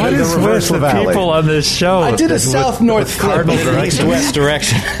correct. I What did is the with reverse the Valley. people on this show? I did a south-north flip, but in an east-west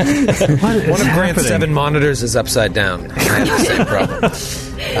direction. One of Grant's 7 monitors is upside down. I have the same problem.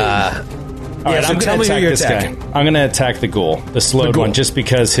 All right, so I'm tell going me to who attack you're this guy. attacking. I'm going to attack the ghoul, the slowed one, just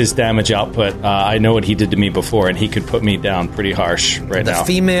because his damage output, I know what he did to me before, and he could put me down pretty harsh right The now.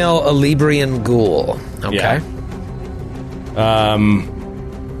 female Alibrian ghoul. Okay. Yeah.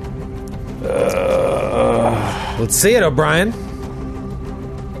 Let's see it, O'Brien.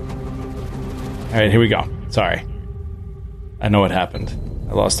 All right, here we go. Sorry. I know what happened.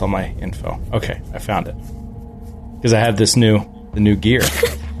 I lost all my info. Okay, I found it. Because I have the new gear.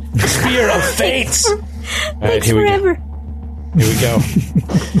 Spear of Fates! All right, here we go. Here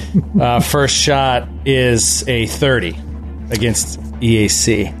we go. First shot is a 30 against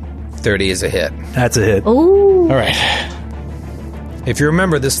EAC. 30 is a hit. That's a hit. Ooh. All right. If you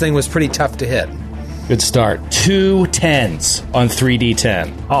remember, this thing was pretty tough to hit. Good start. 2 10s on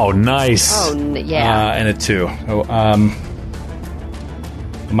 3d10. Oh, nice. Oh, yeah. And a 2.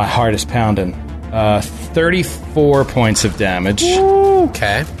 My heart is pounding. 34 points of damage.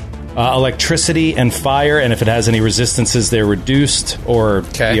 Okay. Electricity and fire, and if it has any resistances, they're reduced, or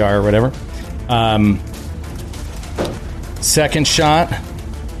PR or whatever. Second shot,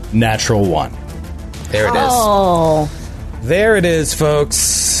 natural 1. There it is. Oh. There it is,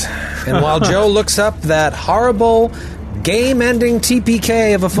 folks. And while Joe looks up that horrible game-ending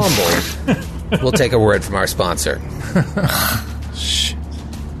TPK of a fumble, we'll take a word from our sponsor. Shit.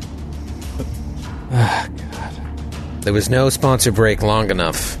 There was no sponsor break long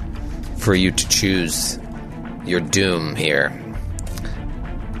enough for you to choose your doom here.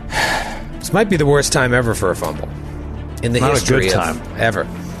 This might be the worst time ever for a fumble in the Not a history good of time. ever.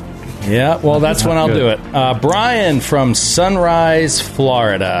 Yeah, well, that's when I'll do it. Brian from Sunrise,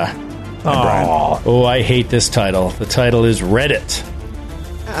 Florida. Oh, I hate this title. The title is Reddit.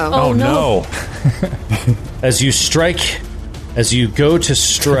 Oh, no. As you go to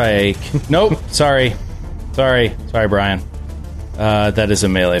strike. Nope, sorry, Brian. That is a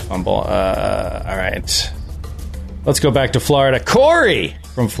melee fumble. All right. Let's go back to Florida. Corey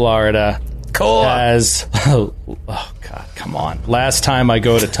from Florida has... Oh, God, come on. Last time I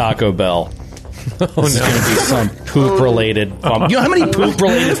go to Taco Bell, this is going to be some poop-related fumble. You know how many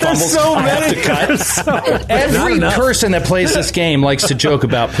poop-related fumbles I have to cut? Every person that plays this game likes to joke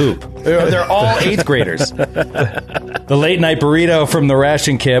about poop. They're all 8th graders. The late-night burrito from the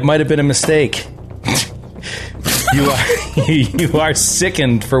ration camp might have been a mistake. You are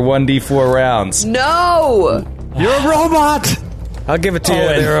sickened for 1d4 rounds. No! You're a robot! I'll give it to you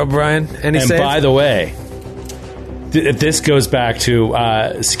there, O'Brien. Any and save? by the way, this goes back to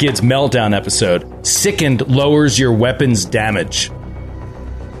Skid's Meltdown episode. Sickened lowers your weapon's damage.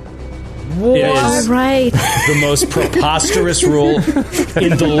 What? It is Right. the most preposterous rule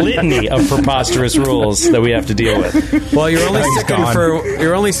in the litany of preposterous rules that we have to deal with. Well, you're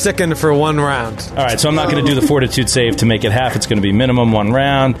only sickened for 1 round. All right, so I'm not going to do the fortitude save to make it half. It's going to be minimum 1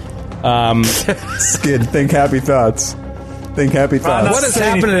 round. Skid, think happy thoughts. Think happy thoughts. What is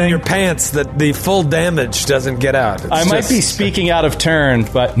happening in your pants that the full damage doesn't get out? I might be speaking out of turn,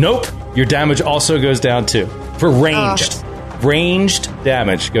 but nope. Your damage also goes down too. For ranged. Ranged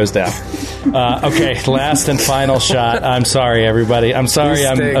damage goes down. Okay, last and final shot. I'm sorry, everybody. I'm sorry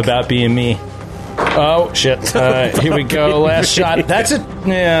I'm about being me. Oh, shit. Here we go. Last shot. That's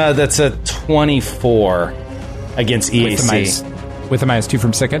a 24 against EAC. With a -2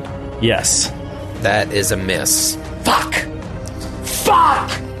 from Sickened? Yes. That is a miss. Fuck!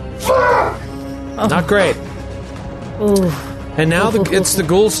 Not great. Ooh. And now it's the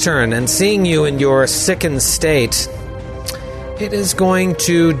ghoul's turn, and seeing you in your sickened state, it is going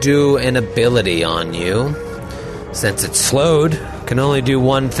to do an ability on you. Since it's slowed, can only do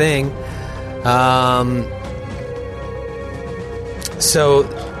one thing. So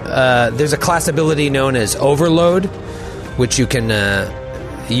there's a class ability known as Overload, which you can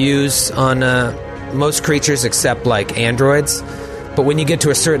use on most creatures except like androids. But when you get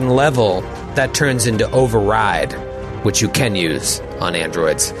to a certain level, that turns into Override, which you can use on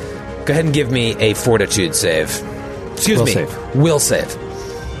androids. Go ahead and give me a fortitude save. Excuse me. Will save.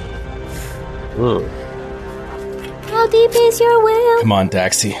 How deep is your will? Come on,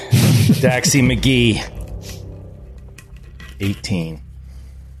 Daxie. Daxie McGee. 18.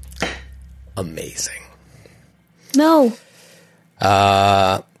 Amazing. No.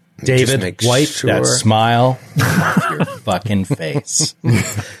 David, wipe that smile off your fucking face.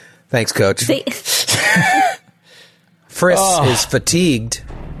 Thanks, Coach. Friss is fatigued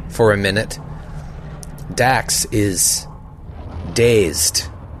for a minute. Dax is dazed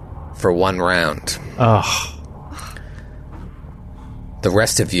for one round. The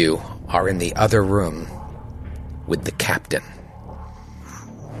rest of you are in the other room with the captain.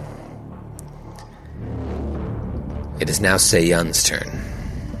 It is now Seyun's turn.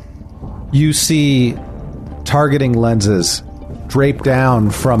 You see targeting lenses drape down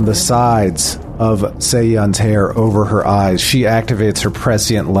from the sides of Seyun's hair over her eyes. She activates her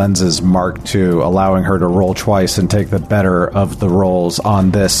prescient lenses Mark II, allowing her to roll twice and take the better of the rolls on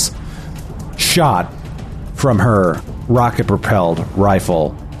this shot from her rocket-propelled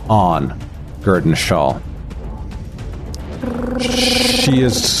rifle on Gurdon Shaw. She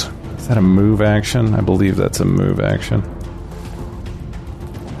is... Is that a move action? I believe that's a move action.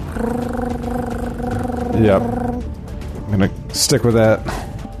 Yep. I'm going to stick with that.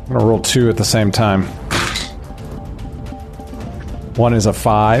 I'm going to roll 2 at the same time. One is a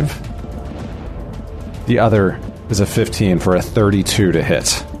 5. The other is a 15 for a 32 to hit.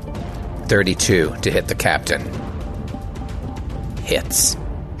 32 to hit the captain. Hits.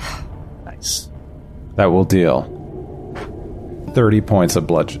 Nice. That will deal 30 points of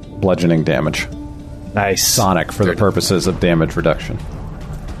bludgeoning damage. Nice. Sonic for 30. The purposes of damage reduction.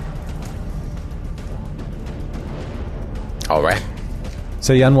 All right.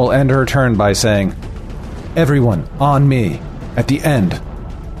 Seyun will end her turn by saying, "Everyone on me at the end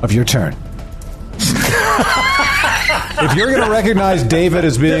of your turn." If you're going to recognize David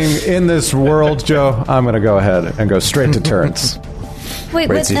as being in this world, Joe, I'm going to go ahead and go straight to turns. Wait,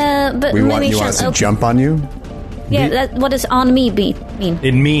 but you want us to jump on you? Yeah, what does on me mean?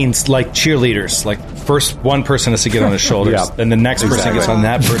 It means like cheerleaders. Like first one person has to get on his shoulders, and the next person gets on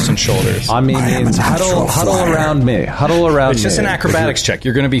that person's shoulders. On me means huddle around me. Huddle around me. It's just an acrobatics check.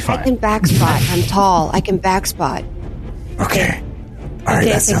 You're going to be fine. I can backspot. I'm tall. I can backspot. Okay. All right,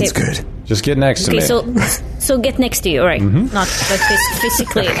 that sounds good. Just get next to me. So get next to you, all right? Mm-hmm. Not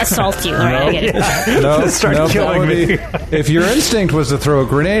physically assault you, all right? I get it. No, start killing me. If your instinct was to throw a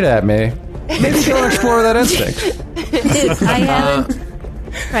grenade at me, maybe go explore that instinct. Dude, I haven't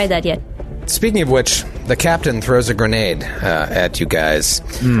tried that yet. Speaking of which, the captain throws a grenade at you guys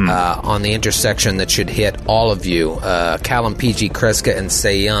on the intersection that should hit all of you. Callum, PG, Kreska, and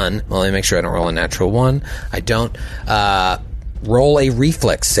Seyun. Well, let me make sure I don't roll a natural one. I don't. Roll a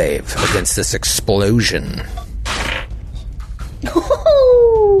reflex save against this explosion.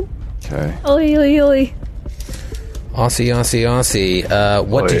 Okay. Oi, oi, oi. Aussie.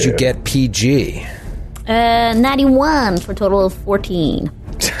 What did you get, PG? 91 for a total of 14.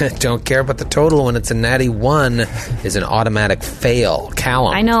 Don't care about the total when it's a natty 1 is an automatic fail.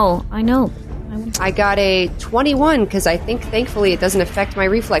 Callum. I know. I got a 21 because I think, thankfully, it doesn't affect my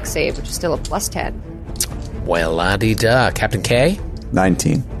reflex save, which is still a plus 10. Well-la-dee-da. Captain K?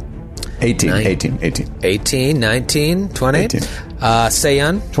 19. 18. 18, 19, 20. 18.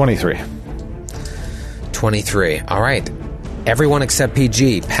 Seyun? 23. 23. All right. Everyone except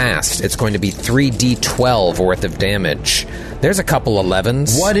PG passed. It's going to be 3d12 worth of damage. There's a couple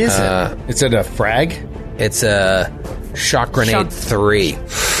 11s. What is it? Is it a frag? It's a shock grenade 3.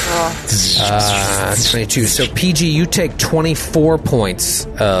 22. So PG, you take 24 points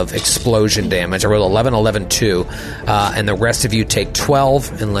of explosion damage. I rolled 11, 11, 2. And the rest of you take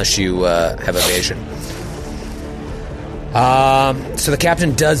 12 unless you have evasion. So the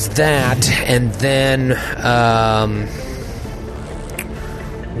captain does that, and then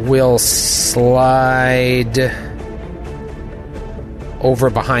we'll slide over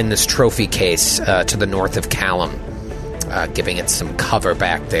behind this trophy case to the north of Callum, giving it some cover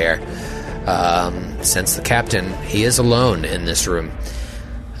back there. Since the captain, he is alone in this room.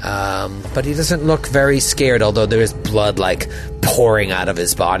 But he doesn't look very scared, although there is blood like pouring out of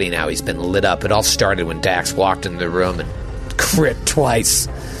his body now. He's been lit up. It all started when Dax walked into the room and crit twice.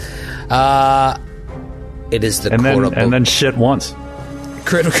 It is the and then shit once.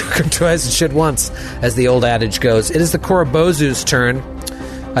 Crit twice and shit once, as the old adage goes. It is the Korobozu's turn.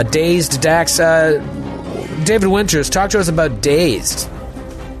 A dazed Dax. David Winters, talk to us about dazed.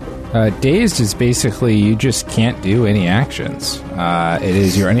 Dazed is basically you just can't do any actions. It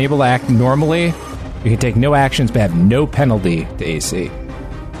is you're unable to act normally. You can take no actions, but have no penalty to AC.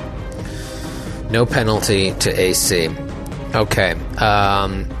 No penalty to AC. Okay.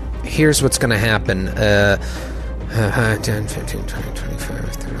 Here's what's going to happen. 10, 15, 20,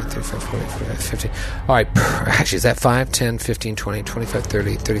 25, 30, 35, 40, 45, 50. All right. Actually, is that 5, 10, 15, 20, 25,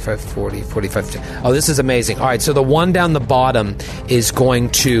 30, 35, 40, 45, 50? Oh, this is amazing. All right. So the one down the bottom is going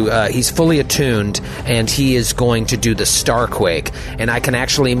to, he's fully attuned, and he is going to do the Starquake. And I can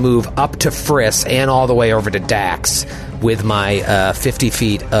actually move up to Friss and all the way over to Dax with my 50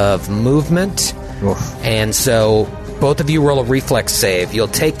 feet of movement. Oof. And so both of you roll a reflex save. You'll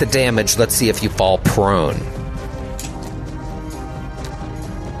take the damage. Let's see if you fall prone.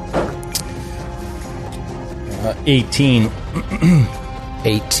 18.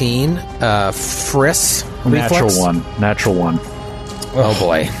 18. Friss. Natural reflex? Natural one. Oh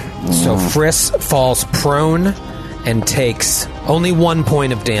boy. So Friss falls prone and takes only 1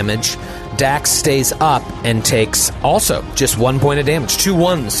 point of damage. Dax stays up and takes also just 1 point of damage. 2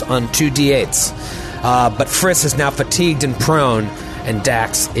 1s on 2 d8s. But Friss is now fatigued and prone, and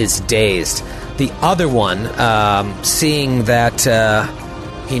Dax is dazed. The other one, seeing that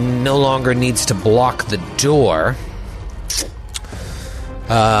he no longer needs to block the door,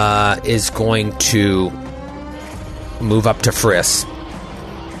 is going to move up to Friss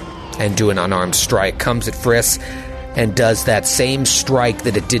and do an unarmed strike. Comes at Friss and does that same strike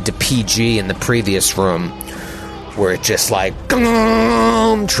that it did to PG in the previous room, where it just like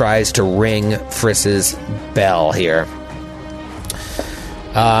tries to ring Friss's bell here.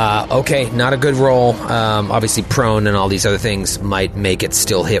 Okay, not a good roll. Obviously prone and all these other things might make it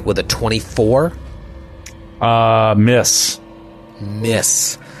still hit with a 24. Miss.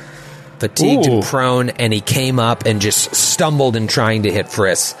 Fatigued and prone, and he came up and just stumbled in trying to hit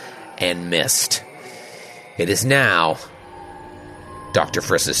Friss and missed. It is now Dr.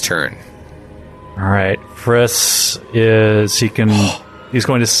 Friss's turn. All right, Friss he's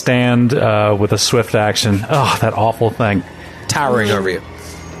going to stand with a swift action. Oh, that awful thing. Towering over you.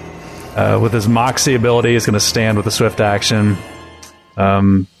 With his Moxie ability, he's going to stand with a swift action.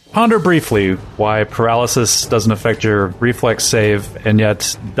 Ponder briefly why paralysis doesn't affect your reflex save, and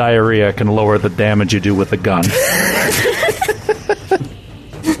yet diarrhea can lower the damage you do with a gun.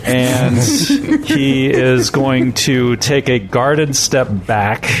 And he is going to take a guarded step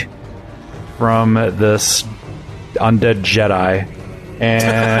back from this undead Jedi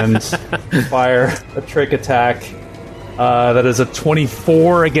and fire a trick attack that is a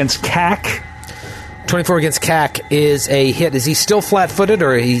 24 against CAC. 24 against CAC is a hit. Is he still flat-footed,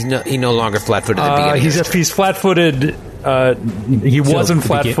 or he no longer flat-footed at the beginning? He's flat-footed. He wasn't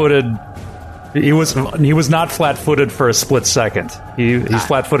flat-footed. He was not flat-footed for a split second. He's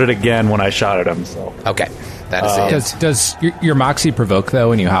flat-footed again when I shot at him. So okay, that is it. Does your Moxie provoke though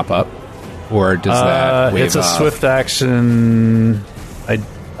when you hop up, or does that wave it's a off? swift action?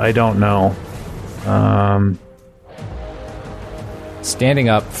 I don't know. Standing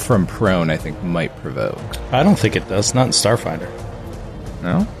up from prone, I think, might provoke. I don't think it does. Not in Starfinder.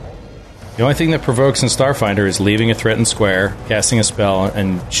 No? The only thing that provokes in Starfinder is leaving a threatened square, casting a spell,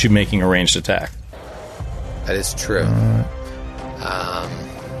 and making a ranged attack. That is true.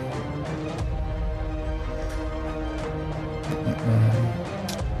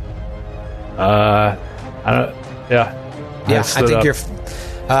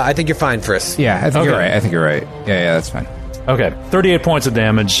 I think you're fine, Friss. Yeah, I think you're right. You're right. Yeah, that's fine. Okay, 38 points of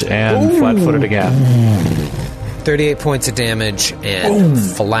damage and flat-footed again. 38 points of damage and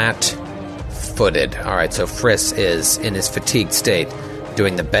flat-footed. All right, so Friss is in his fatigued state,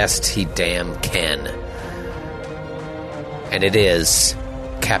 doing the best he damn can. And it is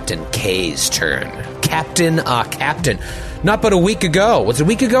Captain K's turn. Captain. Not but a week ago. Was it a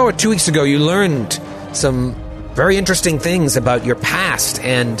week ago or 2 weeks ago? You learned some very interesting things about your past,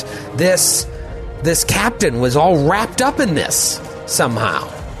 and this captain was all wrapped up in this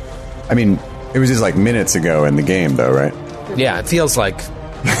somehow. I mean, it was just like minutes ago in the game, though, right? Yeah, it feels like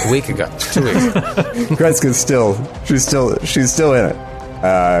a week ago, 2 weeks. Kreska's she's still in it.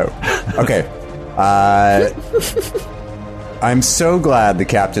 Okay. I'm so glad the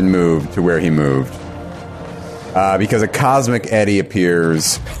captain moved to where he moved. Because a cosmic eddy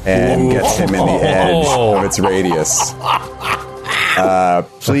appears and gets him in the edge of its radius.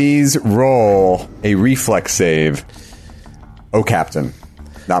 Please roll a reflex save. Oh, Captain.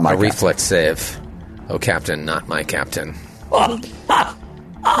 Not my captain. Reflex save. Oh, Captain, not my captain.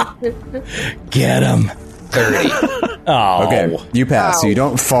 Get him. 30. Oh. Okay, you pass, so you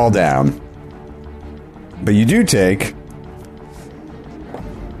don't fall down. But you do take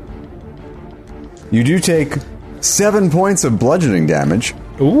 7 points of bludgeoning damage.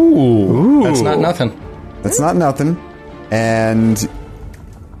 Ooh. That's not nothing. That's not nothing. And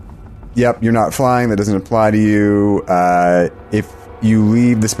yep, you're not flying. That doesn't apply to you. If you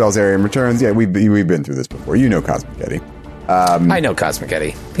leave the spell's area and returns. Yeah, we've been through this before. You know Cosmic Eddie. I know Cosmic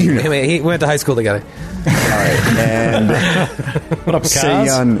Eddie. He went to high school together. All right, and What up, Kaz?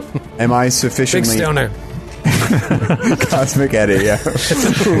 Seiyun, am I sufficiently... Big stoner. Cosmic Eddie, yeah.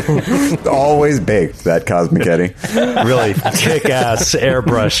 Always baked, that Cosmic Eddie. Really kick-ass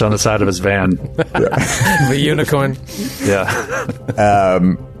airbrush on the side of his van. The unicorn. Yeah.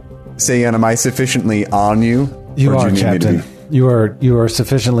 Seiyun, am I sufficiently on you? You Or do are, need me to Captain. be- You are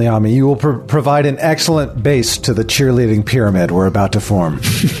sufficiently on me. You will provide an excellent base to the cheerleading pyramid we're about to form.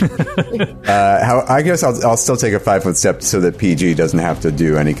 I guess I'll still take a 5-foot step so that PG doesn't have to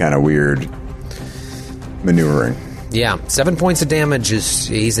do any kind of weird maneuvering. Yeah, 7 points of damage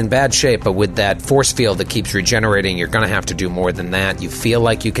he's in bad shape, but with that force field that keeps regenerating, you're going to have to do more than that. You feel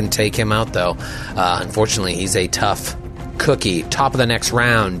like you can take him out, though. Unfortunately, he's a tough cookie. Top of the next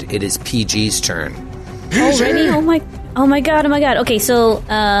round, it is PG's turn. Already? Oh my god. Okay, so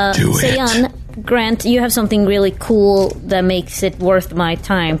Seiyun, Grant, you have something really cool that makes it worth my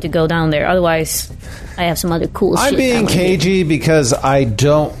time to go down there. Otherwise, I have some other cool shit. I'm being cagey because I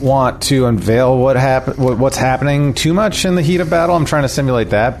don't want to unveil what's happening too much in the heat of battle. I'm trying to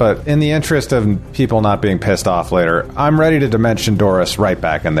simulate that, but in the interest of people not being pissed off later, I'm ready to Dimension Doris right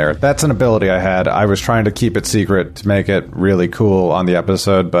back in there. That's an ability I had. I was trying to keep it secret to make it really cool on the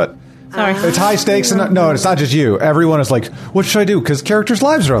episode, but... Sorry. It's high stakes, and no, it's not just you. Everyone is like, what should I do? Because characters'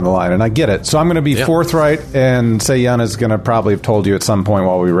 lives are on the line, and I get it. So I'm going to be forthright, and Seiyun is going to probably have told you at some point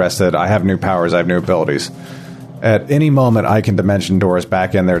while we rested, I have new powers, I have new abilities. At any moment, I can Dimension Doors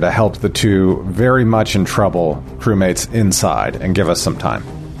back in there to help the two very much in trouble crewmates inside and give us some time.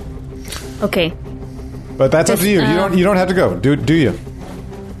 Okay. But that's up to you. You don't have to go. Do you?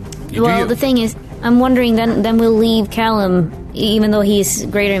 Well, the thing is, I'm wondering, then we'll leave Callum, even though he's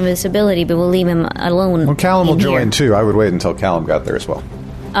greater invisibility, but we'll leave him alone. Well, Callum will in here. join too. I would wait until Callum got there as well.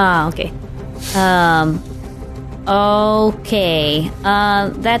 Okay. Okay.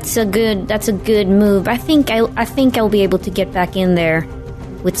 That's a good move. I think I'll be able to get back in there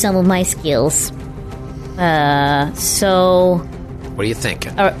with some of my skills. So What are you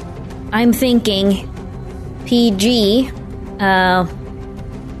thinking? I'm thinking PG.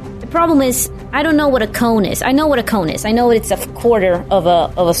 The problem is I don't know what a cone is. I know what a cone is. I know it's a quarter of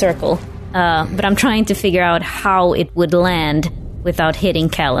a circle. But I'm trying to figure out how it would land without hitting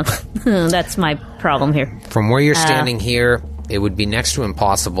Callum. That's my problem here. From where you're standing here, it would be next to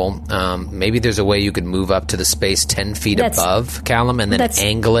impossible. Maybe there's a way you could move up to the space 10 feet above Callum and then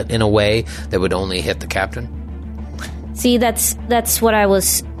angle it in a way that would only hit the captain. See, that's what I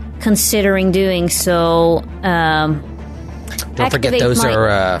was considering doing. So, don't forget those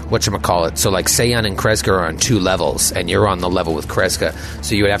are whatchamacallit. So like Seiyun and Kreska are on 2 levels, and you're on the level with Kreska.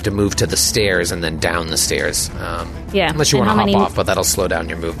 So you would have to move to the stairs and then down the stairs. Unless you want to hop off, but that'll slow down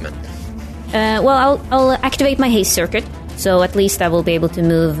your movement. Well, I'll activate my haste circuit, so at least I will be able to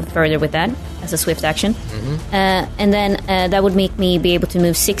move further with that as a swift action. Mm-hmm. And then that would make me be able to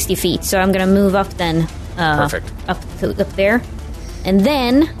move 60 feet. So I'm going to move up then. Perfect. Up there. And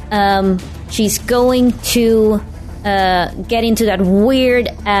then she's going to get into that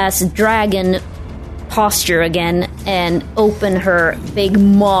weird-ass dragon posture again and open her big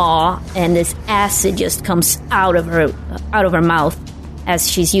maw, and this acid just comes out of her mouth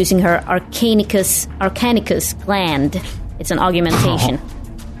as she's using her Arcanicus gland. It's an augmentation.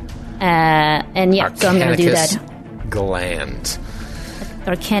 And yeah, so I'm going to do that. Gland.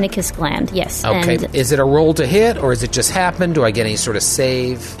 Arcanicus gland, yes. Okay, And, is it a roll to hit, or is it just happen? Do I get any sort of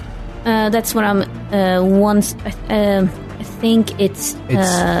save? that's what I'm. I think it's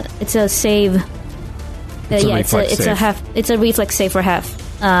a save. It's a half. It's a reflex save for half.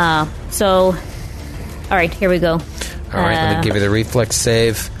 So, all right, here we go. All right, let me give you the reflex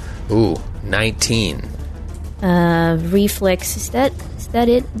save. Ooh, 19. Reflex, is that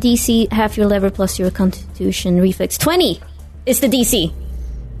it? DC, half your lever plus your constitution. Reflex, 20 is the DC.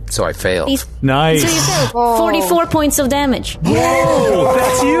 So I failed. Nice. So you failed. 44 points of damage. Whoa,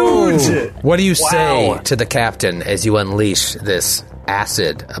 that's huge. What do you say to the captain as you unleash this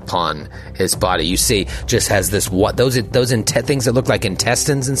acid upon his body? You see, just has this those things that look like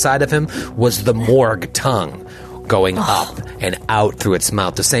intestines inside of him was the Morg tongue going up and out through its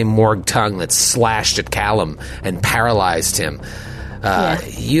mouth. The same Morg tongue that slashed at Callum and paralyzed him.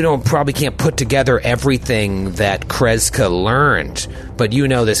 You probably can't put together everything that Kreska learned, but you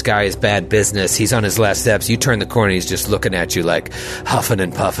know this guy is bad business. He's on his last steps. You turn the corner, he's just looking at you like huffing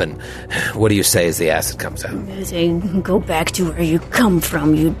and puffing. What do you say as the acid comes out? I say, go back to where you come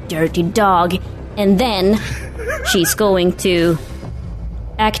from, you dirty dog. And then she's going to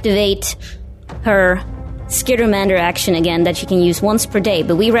activate her Skittermander action again that she can use once per day,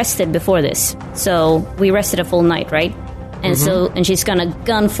 but we rested before this. So we rested a full night, right? And and she's gonna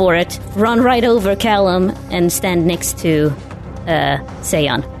gun for it, run right over Callum, and stand next to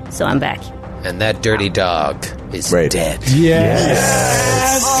Seon. So I'm back. And that dirty dog is dead.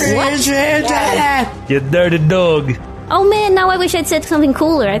 You dirty dog. Oh man, now I wish I'd said something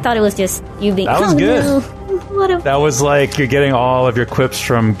cooler. I thought it was just you being. That was good. No. What a That was like you're getting all of your quips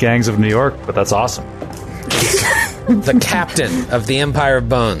from Gangs of New York, but that's awesome. The captain of the Empire of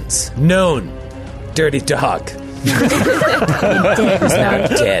Bones, known dirty dog. He's now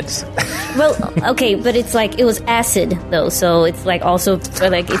dead. Well, okay, but it's like it was acid though, so it's like also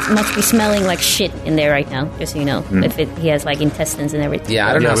like it must be smelling like shit in there right now. Just so you know, if he has like intestines and everything. Yeah,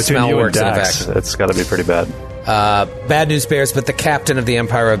 I don't know how between smell you and works in a Dax, vacuum. it's got to be pretty bad. Bad news bears, but the captain of the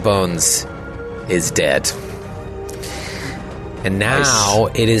Empire of Bones is dead. And now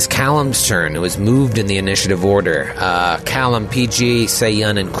it is Callum's turn, who has moved in the initiative order. Callum, PG,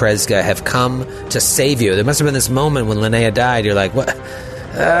 Seiyun, and Kreska have come to save you. There must have been this moment when Linnea died. You're like, what?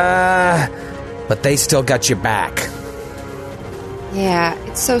 But they still got your back. Yeah,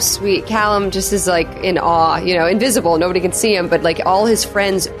 it's so sweet. Callum just is like in awe, invisible. Nobody can see him, but like all his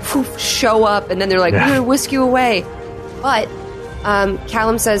friends show up and then they're like, we're going to whisk you away. But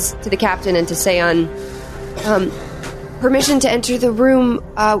Callum says to the captain and to Seon, permission to enter the room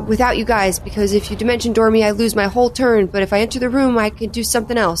without you guys, because if you dimension door me, I lose my whole turn. But if I enter the room, I can do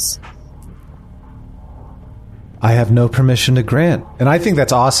something else. I have no permission to grant. And I think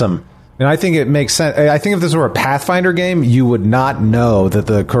that's awesome. And I think it makes sense. I think if this were a Pathfinder game, you would not know that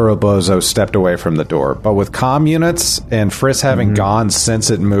the Kurobozo stepped away from the door. But with comm units and Friss having gone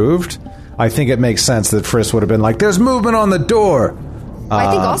since it moved, I think it makes sense that Friss would have been like, there's movement on the door. I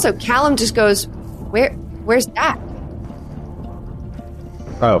think also Callum just goes, where's Dak?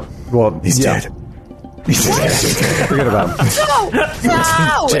 Oh, well, He's dead. He's dead. Forget about him. No!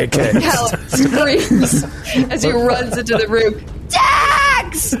 JK. Callum screams as he runs into the room.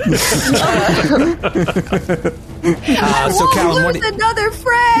 Dax! So Callum, lose another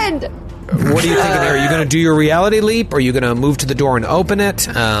friend! what are you thinking there? Are you going to do your reality leap? Or are you going to move to the door and open it?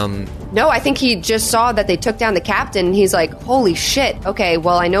 No, I think he just saw that they took down the captain, and he's like, holy shit, okay,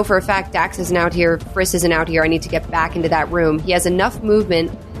 well, I know for a fact Dax isn't out here, Friss isn't out here, I need to get back into that room. He has enough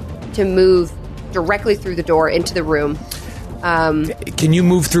movement to move directly through the door into the room. Can you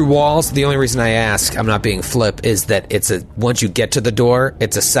move through walls? The only reason I ask, I'm not being flip, is that once you get to the door,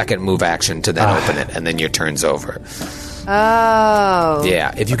 it's a second move action to then open it, and then your turn's over. Oh.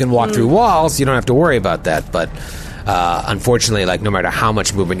 Yeah, if you can walk through walls, you don't have to worry about that, but unfortunately, like, no matter how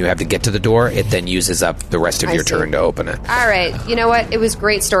much movement you have to get to the door, it then uses up the rest of your turn to open it. All right, you know what? It was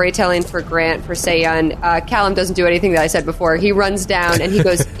great storytelling for Grant, for Seiyun. Callum doesn't do anything that I said before. He runs down and he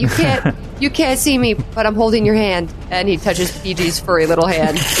goes, you can't see me, but I'm holding your hand. And he touches PG's furry little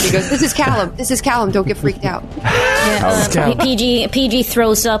hand. And he goes, this is Callum, don't get freaked out. Yeah, PG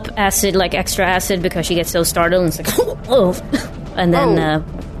throws up acid, like extra acid, because she gets so startled and it's like, oh, and then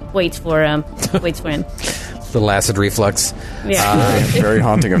waits for him. The acid reflux. Yeah. Very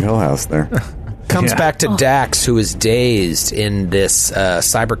haunting of Hill House there. Comes back to Dax, who is dazed in this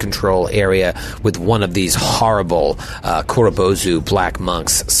cyber control area with one of these horrible Kurobozu black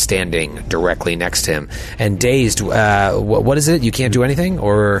monks standing directly next to him. And dazed, what is it? You can't do anything?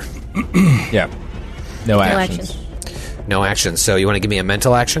 Or Yeah. No actions. no action. So you want to give me a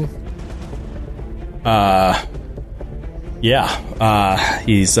mental action?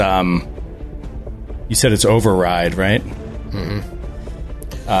 He's you said it's override, right?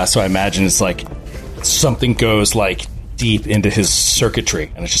 So I imagine it's like something goes like deep into his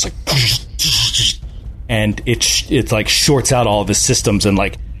circuitry, and it's just like, and it like shorts out all of his systems, and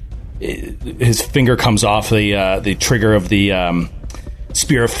like his finger comes off the trigger of the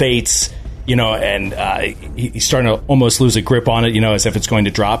Spear of Fates, and he's starting to almost lose a grip on it, as if it's going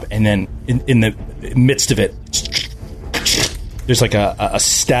to drop, and then in the midst of it, there's like a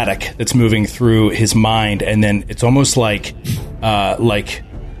static that's moving through his mind, and then it's almost like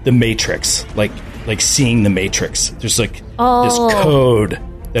the Matrix, like seeing the Matrix. There's like this code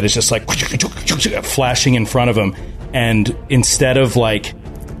that is just like flashing in front of him, and instead of like,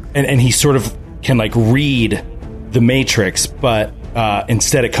 and he sort of can like read the Matrix, but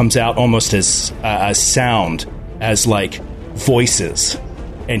instead it comes out almost as sound, as like voices,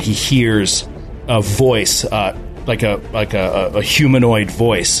 and he hears a voice, like a humanoid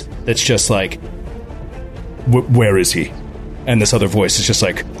voice that's just like, where is he? And this other voice is just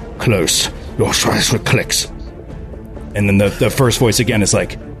like, close. Your eyes with clicks. And then the first voice again is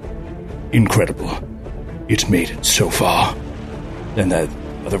like, incredible. It made it so far. Then the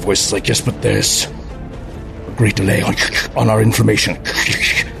other voice is like, yes, but there's great delay on our information.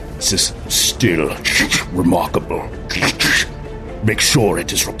 This is still remarkable. Make sure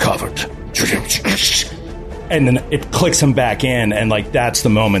it is recovered. And then it clicks him back in, and like that's the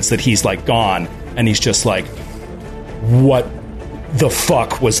moments that he's like gone, and he's just like, what the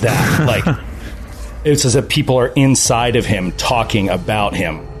fuck was that? Like, it's as if people are inside of him talking about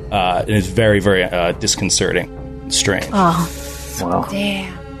him. And it's very, very disconcerting and strange. Oh, Wow.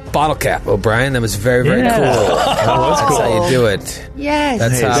 Damn. Bottle cap, O'Brien. That was very, very cool. That's how you do it. Yes.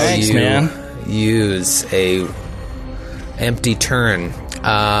 That's how thanks, you man. use a empty turn.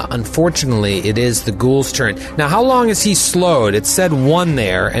 Unfortunately, it is the ghoul's turn. Now, how long is he slowed? It said 1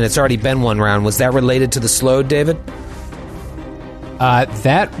 there, and it's already been 1 round. Was that related to the slowed, David?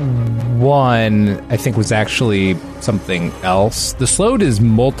 That one, I think, was actually something else. The slowed is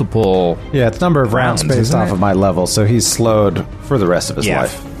multiple. Yeah, it's number of rounds based isn't off it? of my level, so he's slowed for the rest of his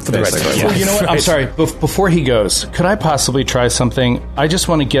life. For the rest of his Well, life. you know what? I'm sorry. Before he goes, could I possibly try something? I just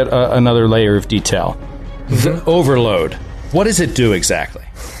want to get another layer of detail. The overload. What does it do exactly?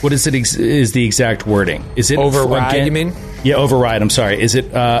 What is it? Is the exact wording? Is it Override, you mean? Yeah, override. I'm sorry. Is it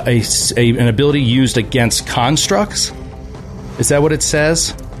an ability used against constructs? Is that what it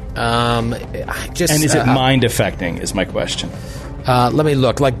says? And is it mind affecting? Is my question. Let me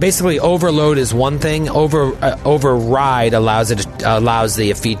look. Like basically, overload is one thing. Override allows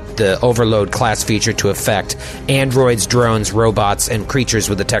the overload class feature to affect androids, drones, robots, and creatures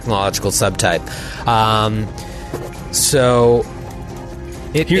with a technological subtype. So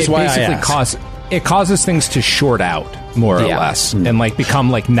Here's why I ask. It causes things to short out more or less and like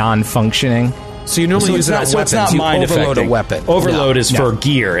become like non-functioning. So you normally use it on so weapons. it's not You mind overload affecting. a weapon. Overload No. is for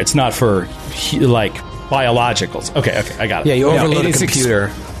gear. It's not for like biologicals. Okay, I got it. Yeah, you overload it a is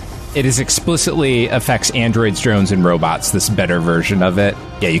computer. It is explicitly affects androids, drones, and robots, this better version of it.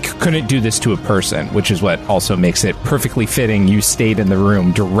 Yeah, you couldn't do this to a person, which is what also makes it perfectly fitting. You stayed in the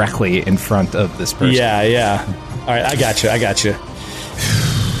room directly in front of this person. Yeah. All right, I got you.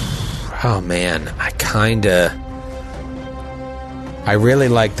 Oh man, I really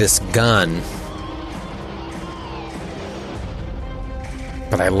like this gun,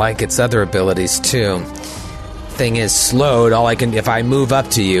 but I like its other abilities too. Thing is slowed. If I move up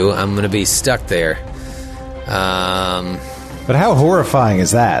to you, I'm going to be stuck there. But how horrifying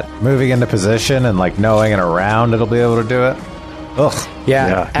is that? Moving into position and like knowing in a round it'll be able to do it? Ugh.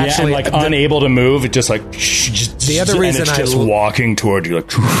 Yeah. Actually, and like unable to move, it just like the other reason it's I just walking toward you. Like,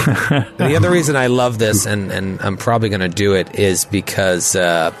 the other reason I love this, and I'm probably going to do it, is because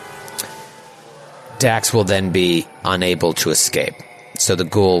Dax will then be unable to escape. So the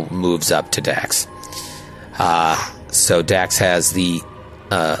ghoul moves up to Dax. So Dax has the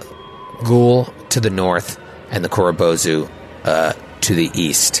ghoul to the north and the Korobozu to the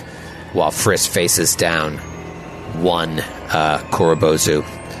east, while Frisk faces down one Korobozu.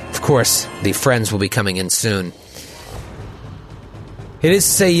 Of course, the friends will be coming in soon. It is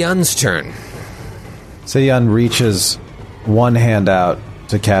Se-Yun's turn. Se-Yun reaches one hand out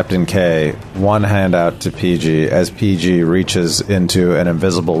to Captain K, one hand out to PG, as PG reaches into an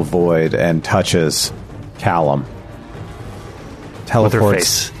invisible void and touches Callum. With her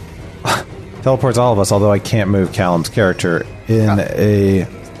face. Teleports all of us, although I can't move Callum's character, in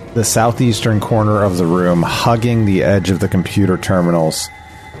the southeastern corner of the room, hugging the edge of the computer terminals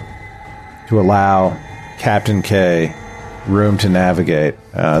to allow Captain K room to navigate.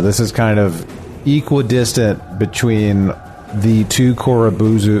 This is kind of equidistant between the two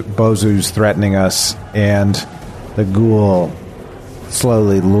Korobozus threatening us and the ghoul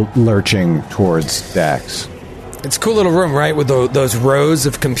slowly lurching towards Dax. It's a cool little room, right, with those rows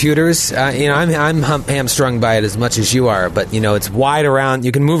of computers. I'm hamstrung by it as much as you are, but, it's wide around.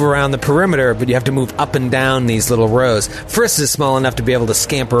 You can move around the perimeter, but you have to move up and down these little rows. Frisk is small enough to be able to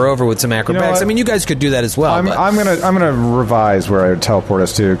scamper over with some acrobatics. You guys could do that as well. I'm gonna revise where I would teleport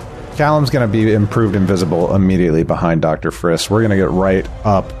us to. Callum's going to be improved invisible immediately behind Dr. Frisk. We're going to get right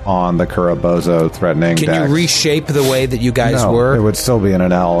up on the Korobozo threatening Can Dax. you reshape the way that you guys No, were? it would still be in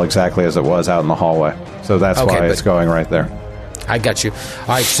an L exactly as it was out in the hallway. So that's why it's going right there. I got you. All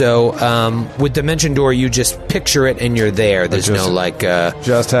right, so with Dimension Door, you just picture it and you're there. There's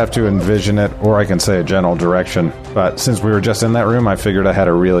just have to envision it, or I can say a general direction. But since we were just in that room, I figured I had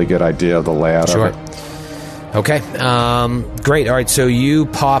a really good idea of the layout of it. Okay, great. All right, so you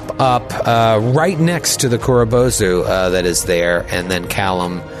pop up right next to the Korobozu that is there, and then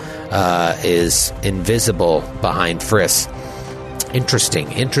Callum is invisible behind Frisk. Interesting.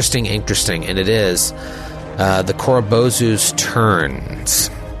 And it is the Korobozu's turns.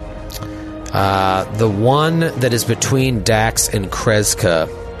 The one that is between Dax and Kreska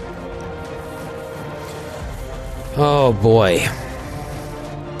Oh boy.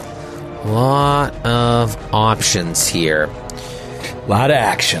 Lot of options here. Lot of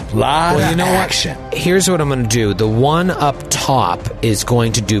action. Well, you know what? Here's what I'm going to do. The one up top is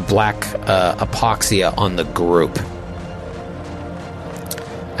going to do black epoxia on the group.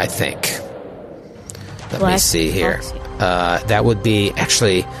 I think. Let me see here. That would be...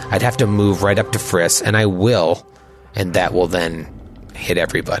 Actually, I'd have to move right up to Friss, and I will. And that will then hit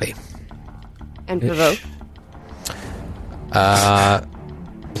everybody. And provoke?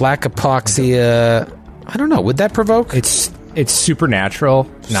 Black epoxia... I don't know. Would that provoke? It's supernatural,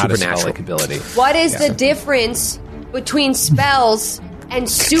 not a Supernatural. spell-like ability. What is the difference between spells and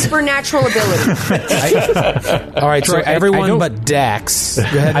supernatural ability? All right, so Troy, I everyone don't- but Dax.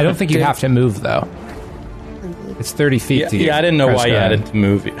 I don't think you have to move, though. It's 30 feet to you. Yeah, I didn't know why you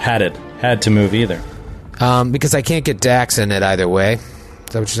Kreska. had to move either. Because I can't get Dax in it either way. Is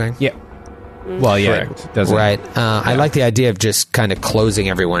that what you're saying? Yeah. Well, yeah. Correct. It doesn't. Right. I like the idea of just kind of closing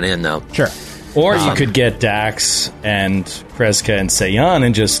everyone in, though. Sure. Or you could get Dax and Kreska and Sayan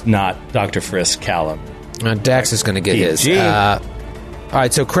and just not Dr. Frisk Callum. Dax is going to get his. PG. All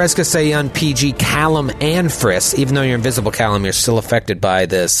right, so Kreska, Sayan, PG, Callum, and Friss. Even though you're invisible, Callum, you're still affected by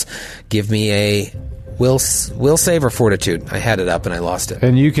this. Give me a will save or fortitude. I had it up and I lost it.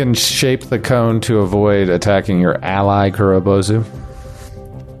 And you can shape the cone to avoid attacking your ally, Kurobozu.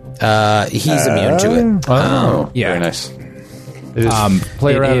 He's immune to it. Yeah. Very nice. It is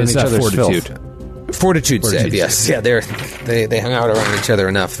play it around in is each a other's fortitude. filth. Fortitude save, yes. Yeah, they hung out around each other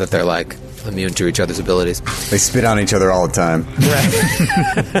enough that they're like immune to each other's abilities. They spit on each other all the time.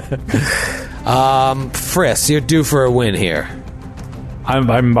 Friss, you're due for a win here.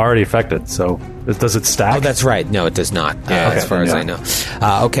 I'm already affected, so does it stack? Oh, that's right. No, it does not, as far as I know.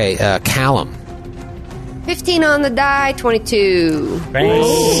 Callum. 15 on the die, 22.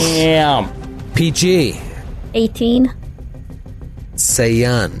 Bam! PG. 18.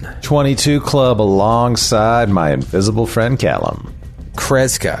 Sayan. 22 club alongside my invisible friend Callum.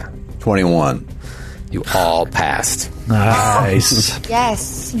 Kreska. 21. You all passed. Nice.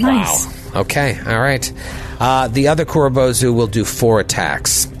 Yes. Nice. Okay, all right. The other Kurobozu will do 4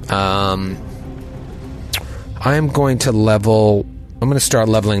 attacks. I'm going to start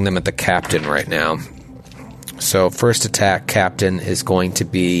leveling them at the captain right now. So first attack, captain, is going to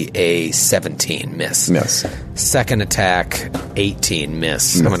be a 17, miss. Miss. Second attack, 18,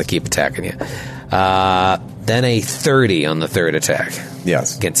 miss. I'm going to keep attacking you. Then a 30 on the third attack.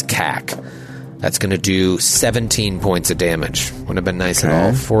 Yes. Against CAC. That's going to do 17 points of damage. Wouldn't have been nice at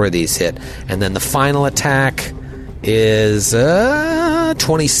all. 4 of these hit. And then the final attack is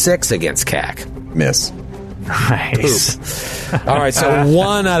 26 against CAC. Miss. Nice. All right, so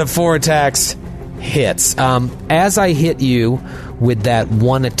 1 out of 4 attacks hits. As I hit you with that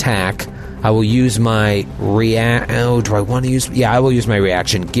one attack, I will use my do I want to use? Yeah, I will use my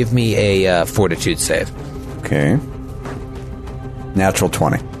reaction. Give me a fortitude save. Okay. Natural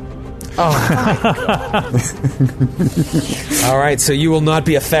 20. All right, so you will not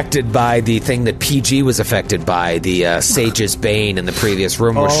be affected by the thing that PG was affected by, the Sage's Bane in the previous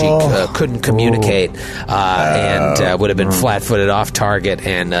room where she couldn't communicate and would have been flat-footed off target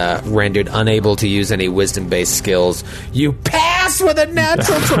and rendered unable to use any wisdom-based skills. You pass with a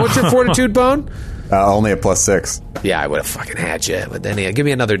natural... What's your fortitude bone? Only a +6. Yeah, I would have fucking had you. But then, give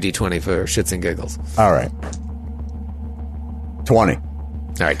me another D20 for shits and giggles. All right. 20.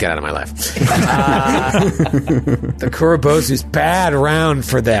 All right, get out of my life. The Kurobozu's bad round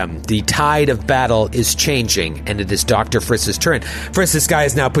for them. The tide of battle is changing, and it is Dr. Friss's turn. Friss, this guy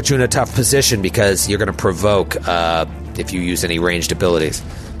has now put you in a tough position because you're going to provoke if you use any ranged abilities.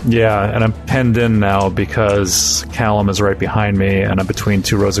 Yeah, and I'm penned in now because Callum is right behind me, and I'm between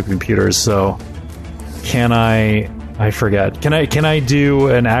 2 rows of computers. So, can I forget. Can I do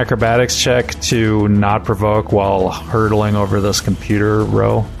an acrobatics check to not provoke while hurtling over this computer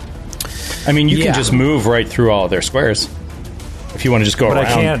row? I mean, you can just move right through all of their squares if you want to just go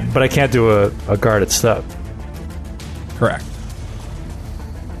around. I can't do a guarded step. Correct.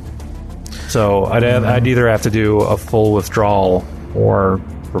 So I'd either have to do a full withdrawal or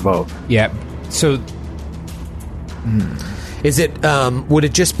provoke. Yeah. So Is it? Would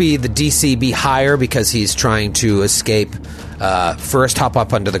it just be the DC be higher because he's trying to escape? First, hop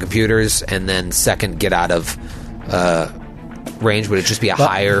up onto the computers, and then second, get out of range. Would it just be a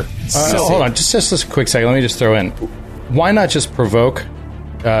higher? Hold on, just a quick second. Let me just throw in. Why not just provoke?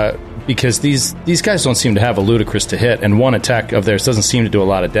 Because these guys don't seem to have a ludicrous to hit, and one attack of theirs doesn't seem to do a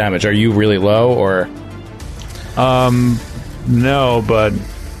lot of damage. Are you really low, or? No, but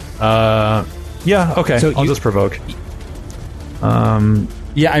yeah, okay. So I'll just provoke.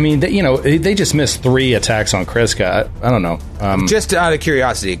 Yeah, I mean, they just missed 3 attacks on Kriska. I don't know. Just out of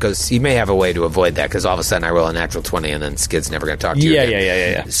curiosity, because you may have a way to avoid that, because all of a sudden I roll a natural 20 and then Skid's never going to talk to you again.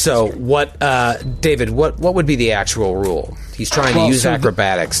 Yeah. So what, David, what would be the actual rule? He's trying to use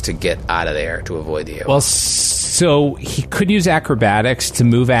acrobatics to get out of there, to avoid the... Well, so he could use acrobatics to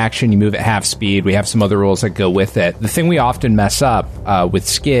move action. You move at half speed. We have some other rules that go with it. The thing we often mess up with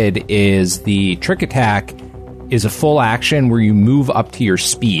Skid is the trick attack is a full action where you move up to your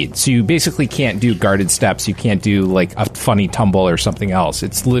speed. So you basically can't do guarded steps. You can't do like a funny tumble or something else.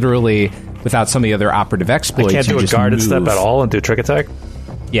 It's literally, without some of the other operative exploits, I can't do a guarded step at all and do trick attack?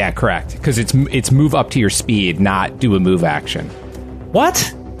 Yeah, correct. Because it's move up to your speed, not do a move action.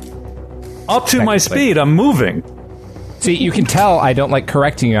 What? Up to my speed, I'm moving. See, you can tell I don't like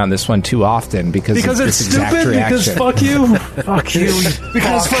correcting you on this one too often because it's this exact stupid. Reaction. Because fuck you, fuck you,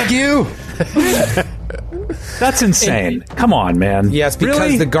 because fuck you. That's insane. Come on, man. Yes, because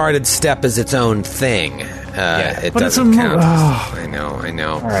really? the guarded step is its own thing. It doesn't count. I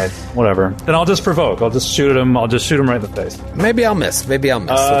know. All right, whatever. Then I'll just provoke. I'll just shoot him right in the face. Maybe I'll miss.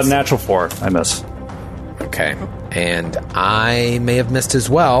 Natural 4. I miss. Okay. And I may have missed as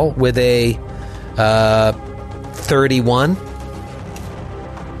well with a 31.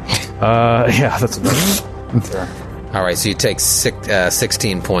 Yeah, that's fair. All right, so you take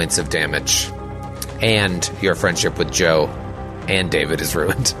 16 points of damage. And your friendship with Joe and David is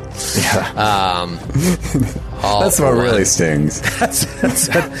ruined. Yeah. That's what really stings.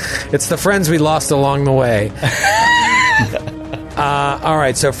 It's the friends we lost along the way. All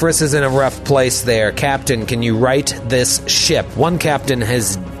right, so Friss is in a rough place there. Captain, can you right this ship? One captain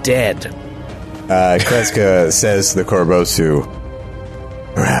is dead. Kreska says to the Corbosu,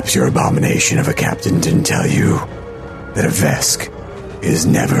 perhaps your abomination of a captain didn't tell you that a Vesk is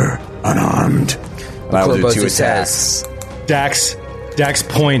never unarmed. I will do 2 attacks. Dax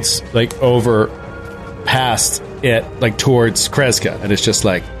points like over past it, like towards Kreska, and it's just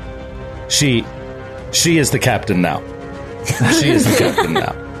like she is the captain now. She is the captain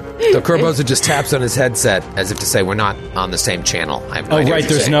now. So Corbosa just taps on his headset as if to say, we're not on the same channel. I have no idea right,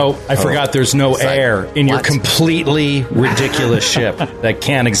 there's saying. I forgot there's no air in your completely ridiculous ship. That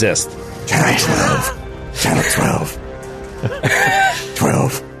can't exist. Channel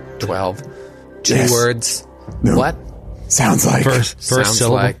 12. 12. 2 Yes. words. No. What? Sounds like. First Sounds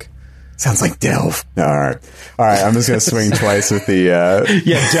syllable. like. Sounds like delve. All right. I'm just going to swing twice with the...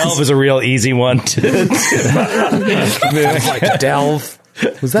 Yeah, delve is a real easy one to... Like delve.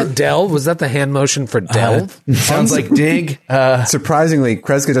 Was that delve? Was that the hand motion for delve? Sounds like dig. Surprisingly,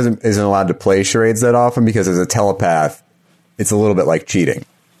 Kreska isn't allowed to play charades that often because as a telepath, it's a little bit like cheating.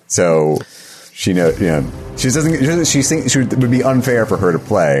 So she knows, she thinks it would be unfair for her to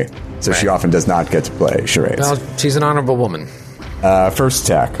play. So she often does not get to play charades. Well, she's an honorable woman. First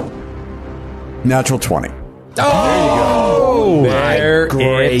attack. Natural 20. Oh, there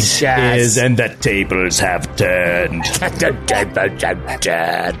great it jazz. is, and the tables have turned.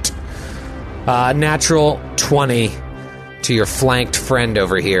 Natural 20 to your flanked friend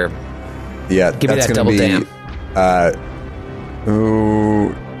over here. Yeah, Give me that's that going to double be... damn.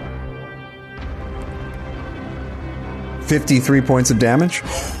 53 points of damage.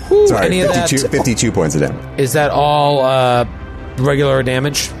 Ooh, Sorry, any of 52 points of damage. Is that all regular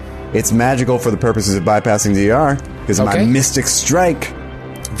damage? It's magical for the purposes of bypassing DR because of my Mystic Strike.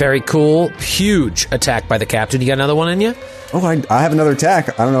 Very cool. Huge attack by the captain. You got another one in you? Oh, I have another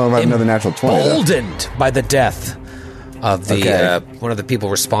attack. I don't know if I have another natural 20. Emboldened by the death of the one of the people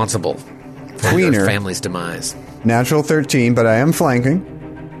responsible for your family's demise. Natural 13, but I am flanking.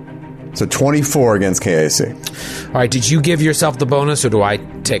 So 24 against KAC. All right, did you give yourself the bonus or do I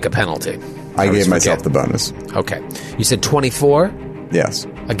take a penalty? I gave myself the bonus. Okay. You said 24? Yes.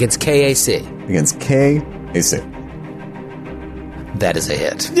 Against KAC. Against KAC. That is a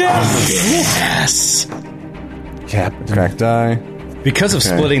hit. Yes! Captain. Cracked die. Because of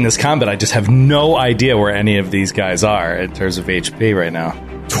splitting this combat, I just have no idea where any of these guys are in terms of HP right now.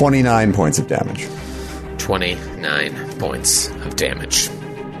 29 points of damage. 29 points of damage.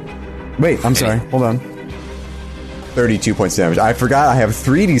 Wait, I'm sorry. Hold on. 32 points of damage. I forgot I have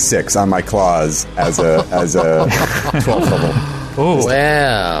 3d6 on my claws as a 12th level. Oh.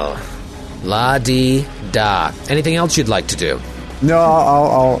 Well, la-dee-da. Anything else you'd like to do? No,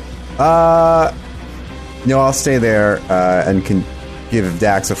 I'll stay there and can give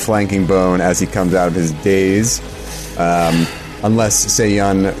Dax a flanking bone as he comes out of his daze. Unless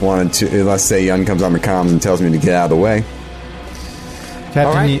Seiyun comes on the comms and tells me to get out of the way.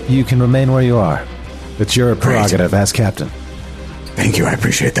 Captain, you can remain where you are. It's your prerogative as captain. Thank you, I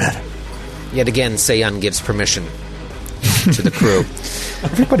appreciate that. Yet again, Seiyun gives permission. to the crew.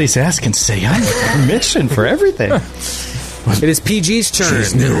 Everybody's asking Seiyun permission for everything. It is PG's turn.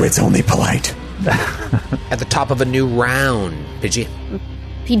 She's new. It's only polite. At the top of a new round, Pidgey.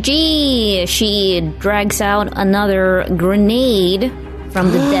 PG, she drags out another grenade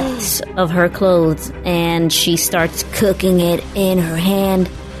from the depths of her clothes, and she starts cooking it in her hand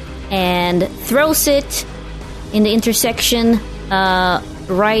and throws it in the intersection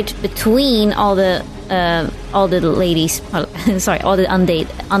right between all the ladies. Sorry, all the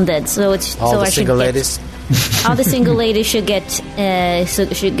undead. So it's all so the I single should ladies. all the single ladies should get get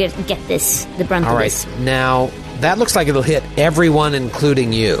the brunt All of right, this. now that looks like it'll hit everyone,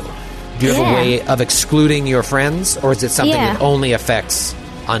 including you. Do you have a way of excluding your friends, or is it something that only affects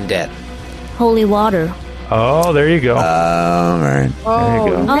undead? Holy water. Oh, there you go. All right. There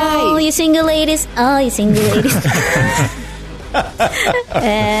you go. Oh, you single ladies. Oh, you single ladies.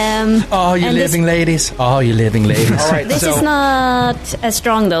 Oh, you living ladies. Oh, you living ladies. All right, This is not as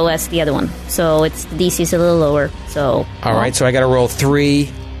strong, though, as the other one. So the DC is a little lower. So All right, so I got to roll 3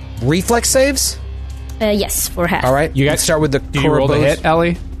 reflex saves. yes, for half. All right, You got let's start with the. Do you roll the hit,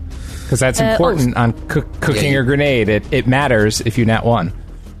 Ellie? Because that's important on cooking your grenade. It matters if you nat 1.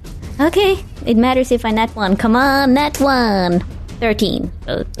 Okay, it matters if I nat 1. Come on, nat 1. 13.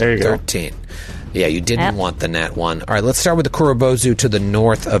 So There you go. 13. Yeah, you didn't want the nat 1. All right, let's start with the Kurobozu to the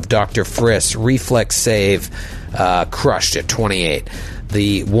north of Dr. Friss. Reflex save crushed at 28.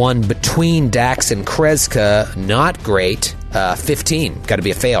 The one between Dax and Kreska, not great. 15. Got to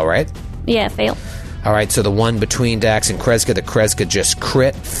be a fail, right? yeah, fail. All right, so the one between Dax and Kreska, the Kreska just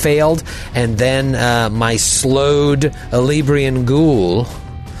crit, failed. And then my slowed Alibrian Ghoul,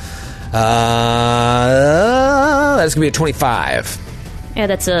 that's going to be a 25. Yeah,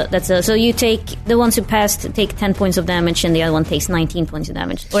 that's a. So you take the ones who passed take 10 points of damage, and the other one takes 19 points of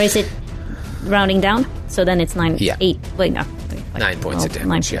damage. Or is it rounding down? So then it's 9, Yeah. 8. Wait, no. 9 points of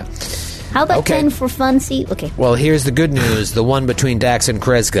damage, yeah. How about Okay. 10 for fun? See, okay. Well, here's the good news. The one between Dax and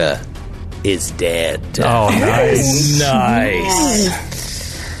Kreska is dead. Oh, nice. Nice.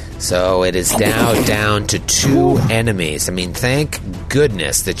 So it is now down to 2 enemies. I mean, thank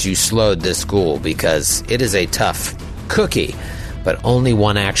goodness that you slowed this ghoul, because it is a tough cookie, but only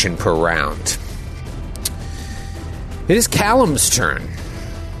 1 action per round. It is Callum's turn.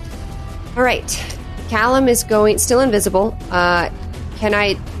 All right. Callum is still invisible. Can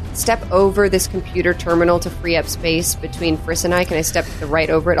I step over this computer terminal to free up space between Friss and I? Can I step right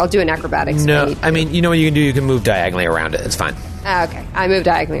over it? I'll do an acrobatics. if I No, need to. I mean, you know what you can do? You can move diagonally around it. It's fine. Okay, I move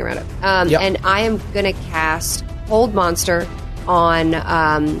diagonally around it. Yep. And I am going to cast Hold Monster on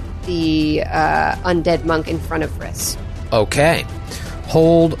the undead monk in front of Friss. Okay.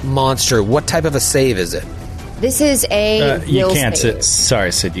 Hold monster. What type of a save is it? This is a You will can't save. sit.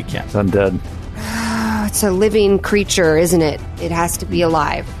 Sorry, Sid, you can't. It's undead. Oh, it's a living creature, isn't it? It has to be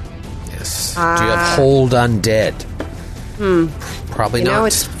alive. Yes. Do you have hold undead? Probably You not. know,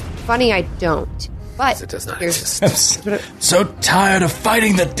 it's funny I don't. But It does not here's, exist. So tired of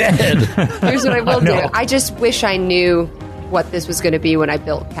fighting the dead. here's what I will do. I just wish I knew what this was going to be when I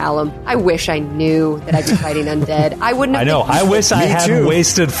built Callum. I wish I knew that I'd be fighting undead. I wouldn't have I know. I wish I hadn't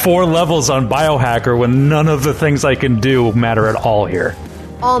wasted 4 levels on Biohacker when none of the things I can do matter at all here.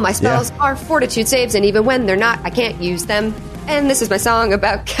 All my spells are fortitude saves, and even when they're not, I can't use them. And this is my song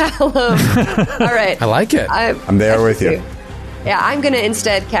about Callum. All right. I like it. I'm there with you. Yeah, I'm going to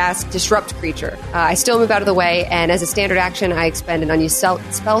instead cast Disrupt Creature. I still move out of the way, and as a standard action, I expend an unused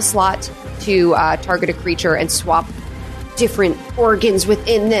spell slot to target a creature and swap different organs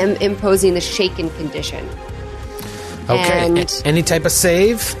within them, imposing the shaken condition. Okay. And Any type of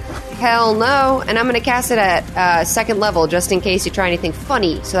save? hell no. And I'm going to cast it at second level, just in case you try anything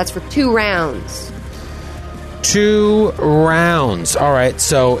funny. So that's for 2 rounds. 2 rounds. All right.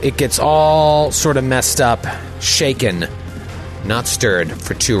 So it gets all sort of messed up, shaken, not stirred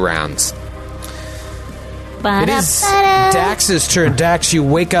for 2 rounds. It is Dax's turn. Dax, you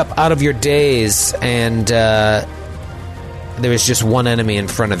wake up out of your daze, and there is just 1 enemy in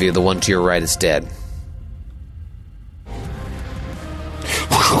front of you. The one to your right is dead.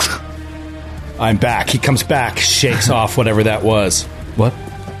 I'm back. He comes back, shakes off whatever that was. What?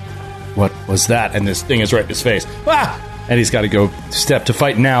 What was that? And this thing is right in his face. Ah! And he's got to go step to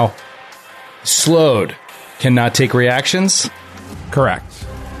fight now. Slowed. Cannot take reactions. Correct.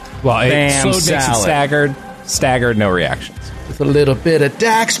 Well, Bam, slowed makes it salad. staggered. Staggered, no reactions. With a little bit of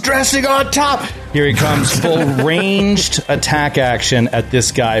Dax dressing on top. Here he comes, full ranged attack action at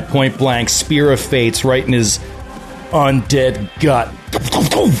this guy. Point blank, Spear of Fates right in his undead gut.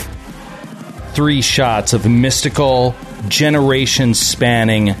 3 shots of mystical,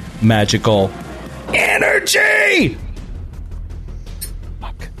 generation-spanning, magical energy!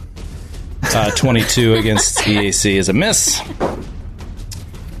 22 against EAC is a miss.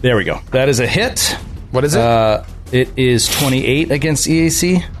 There we go. That is a hit. What is it? It is 28 against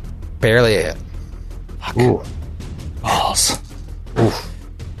EAC. Barely a hit. Ooh. Balls.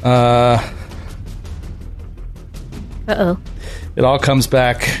 Uh-oh. It all comes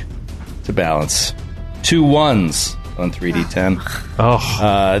back to balance. 2 1s on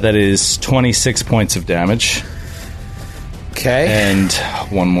 3d10. That is 26 points of damage. Okay. And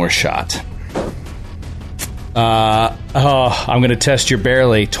one more shot. I'm going to test your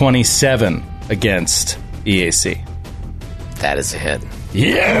barely. 27 against EAC. That is a hit.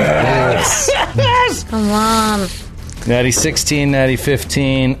 Yes! Yes! Come on. Natty 16, natty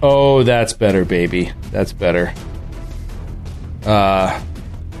 15. Oh, that's better, baby. That's better.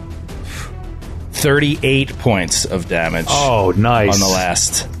 38 points of damage. Oh, nice. On the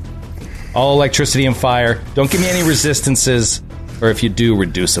last. All electricity and fire. Don't give me any resistances, or if you do,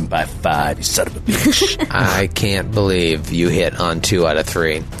 reduce them by 5, you son of a bitch. I can't believe you hit on 2 out of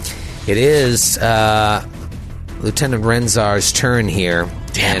 3. It is Lieutenant Renzar's turn here,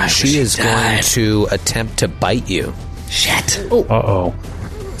 and she is going to attempt to bite you. Shit. Uh-oh.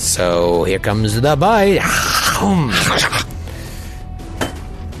 So here comes the bite.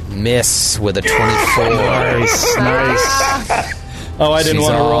 Miss with a 24. Nice. Oh, I didn't She's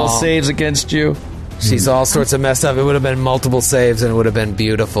want to roll all- saves against you. She's all sorts of messed up. It would have been multiple saves and it would have been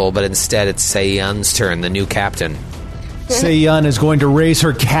beautiful, but instead it's Sei-Yun's turn, the new captain. Sei-Yun is going to raise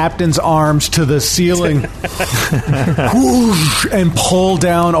her captain's arms to the ceiling whoosh, and pull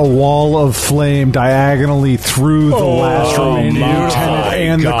down a wall of flame diagonally through the last remaining lieutenant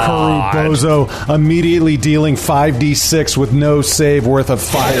and the Kurubozo, immediately dealing 5d6 with no save worth of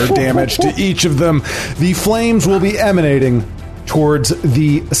fire damage to each of them. The flames will be emanating towards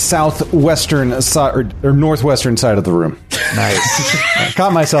the southwestern side or northwestern side of the room. Nice.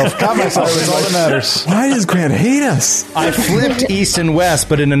 Caught myself. That's all that matters. Why does Grant hate us? I flipped east and west,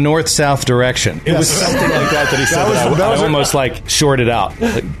 but in a north-south direction. It was something like that he said. I almost like shorted out.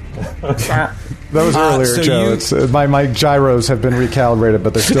 That was earlier, so Joe. It's, my gyros have been recalibrated,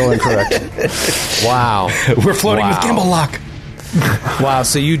 but they're still incorrect. Wow. We're floating with gimbal lock. Wow,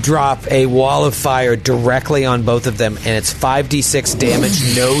 so you drop a wall of fire directly on both of them, and it's 5d6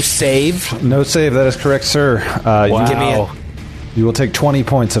 damage, no save. No save, that is correct, sir. Wow. Give me You will take 20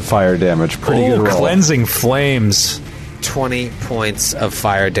 points of fire damage. Pretty good roll. Cleansing flames. 20 points of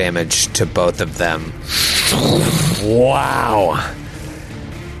fire damage to both of them. Wow.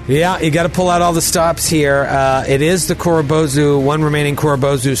 Yeah, you got to pull out all the stops here. It is the Kurobozu, one remaining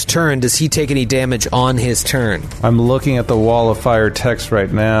Kurobozu's turn. Does he take any damage on his turn? I'm looking at the wall of fire text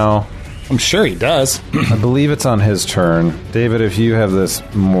right now. I'm sure he does. I believe it's on his turn. David, if you have this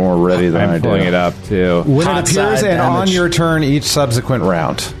more ready than I I'm do. pulling it up, too. When Hot it appears side and on damage. your turn each subsequent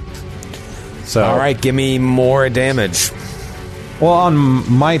round. So, All right, give me more damage. well, on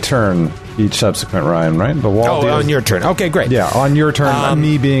my turn each subsequent round, right? The wall Oh, deals- on your turn. Okay, great. Yeah, on your turn,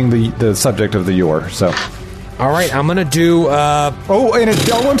 me being the subject of the your. So, All right, I'm going to do...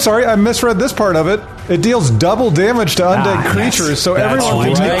 I'm sorry, I misread this part of it. It deals double damage to undead creatures, so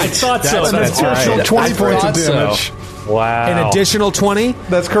everyone can right. I take thought so. an That's additional right. 20 I points of thought so. damage. Wow. an additional 20.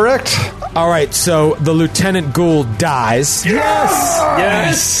 That's correct. All right, so the Lieutenant Ghoul dies.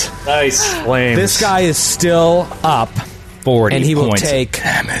 Yes. Nice. Flames. This guy is still up, 40 and he will points of take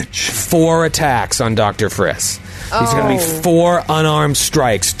damage. 4 attacks on Dr. Friss. He's going to be 4 unarmed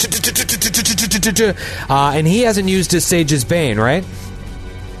strikes. And he hasn't used his Sage's Bane, right?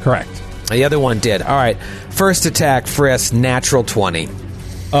 Correct. The other one did. All right. First attack, Friss, natural 20.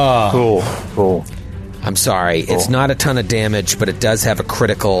 Cool. I'm sorry. It's not a ton of damage, but it does have a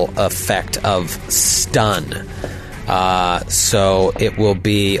critical effect of stun. So it will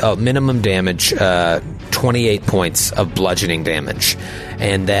be minimum damage, 28 points of bludgeoning damage.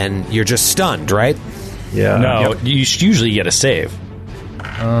 And then you're just stunned, right? Yeah. No, you usually get a save.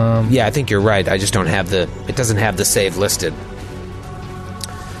 Yeah, I think you're right. I just don't have it doesn't have the save listed.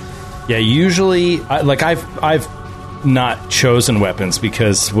 Yeah, usually, I've not chosen weapons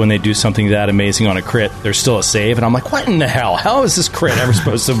because when they do something that amazing on a crit, there's still a save, and I'm like, what in the hell? How is this crit ever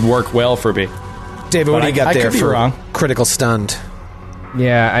supposed to work well for me? David, what But do you got I there could be for wrong. critical stunned?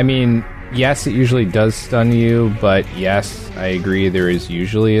 Yeah, I mean, yes, it usually does stun you, but yes, I agree there is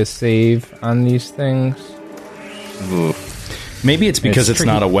usually a save on these things. Maybe it's because it's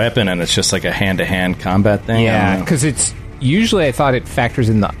tricky. not a weapon and it's just like a hand-to-hand combat thing. I Yeah, don't know. because it's usually I thought it factors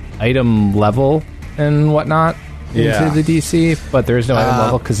in the item level and whatnot. Yeah. into the DC, but there is no item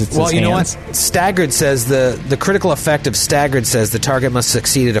level because it's well, his you know what? hands. Staggered says the critical effect of Staggered says the target must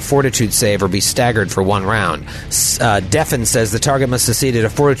succeed at a Fortitude save or be staggered for 1 round. Deafen says the target must succeed at a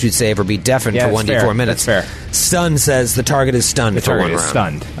Fortitude save or be deafened Yeah, for that's 1d4 fair. minutes. That's fair. Stun says the target is stunned The for 1 target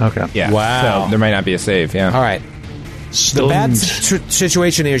round. is stunned. Okay. Yeah. Wow. So there might not be a save. Yeah. All right. The bad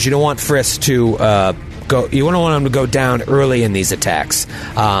situation here is you don't want Frisk to go. You don't want him to go down early in these attacks.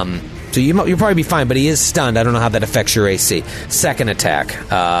 So you'll probably be fine, but he is stunned. I don't know how that affects your AC. Second attack,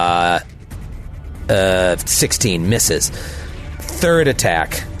 16 misses. Third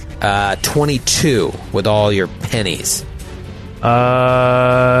attack, 22 with all your pennies. You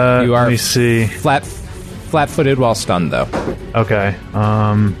are let me see. flat-footed while stunned, though. Okay.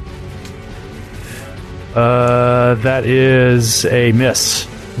 That is a miss.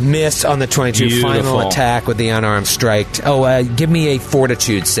 Miss on the 22. Beautiful. Final attack with the unarmed strike. Oh, give me a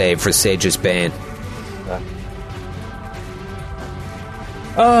Fortitude save for Sage's Bane.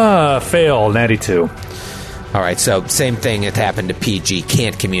 Fail. 92. All right, so same thing had happened to PG.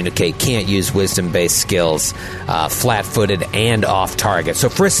 Can't communicate, can't use wisdom-based skills, flat-footed and off-target. So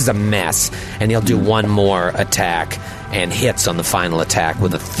Frisk is a mess, and he'll do one more attack and hits on the final attack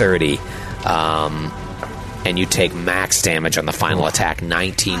with a 30. And you take max damage on the final attack,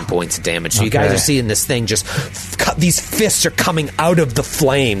 19 points of damage. So you guys are seeing this thing just... these fists are coming out of the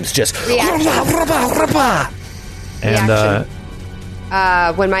flames, just... And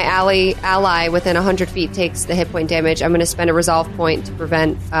When my ally within 100 feet takes the hit point damage, I'm going to spend a resolve point to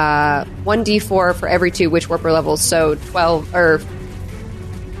prevent 1d4 for every 2 Witchwarper levels, so 12 or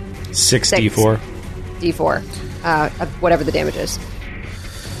 6d4. d4, whatever the damage is.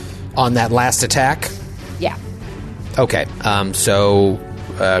 On that last attack? Yeah. Okay, so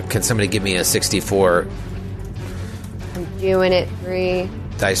can somebody give me a 64 I'm doing it. 3.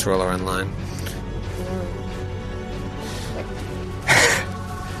 dice roller online?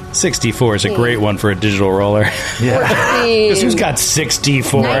 64 is a great one for a digital roller. Because who's got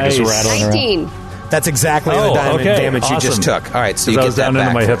 64 Nice. just rattling around? 19. That's exactly the damage you just took. All right, so you I get was that down back.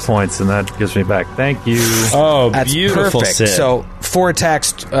 into my hit points, and that gives me back. Thank you. Oh, That's beautiful, perfect. Sid. So 4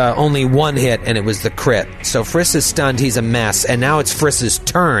 attacks, only 1 hit, and it was the crit. So Frisk is stunned. He's a mess, and now it's Frisk's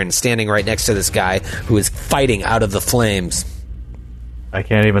turn, standing right next to this guy who is fighting out of the flames. I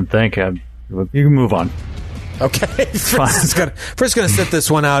can't even think. You can move on. Okay, Frisk's gonna sit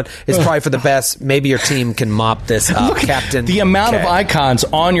this one out. It's probably for the best. Maybe your team can mop this up, Captain. The amount of Okay. icons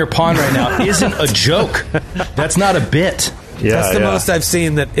on your pawn right now isn't a joke. That's not a bit. Yeah, That's the most I've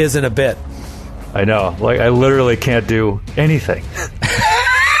seen that isn't a bit. I know. Like, I literally can't do anything.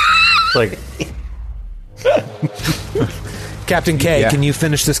 Like, Captain K, can you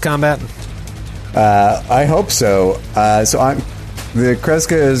finish this combat? I hope so. The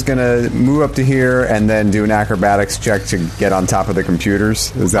Kreska is going to move up to here and then do an acrobatics check to get on top of the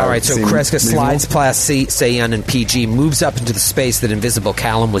computers. Is that All right, so seem Kreska reasonable? slides past Seiyan and PG, moves up into the space that Invisible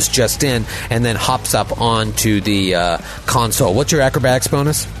Callum was just in, and then hops up onto the console. What's your acrobatics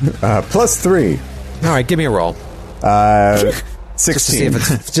bonus? +3. All right, give me a roll. 16.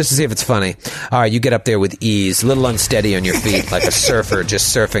 Just to see if it's funny. All right, you get up there with ease, a little unsteady on your feet, like a surfer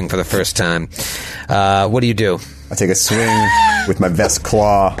just surfing for the first time. What do you do? I take a swing with my vest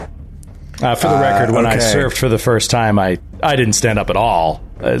claw. For the record, when I okay. surfed for the first time, I didn't stand up at all.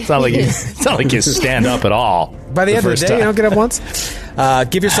 It's not like you stand up at all. By the end of the first day, time. you don't get up once?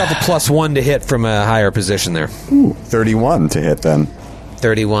 Give yourself a +1 to hit from a higher position there. Ooh, 31 to hit then.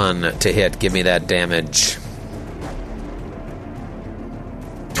 31 to hit. Give me that damage.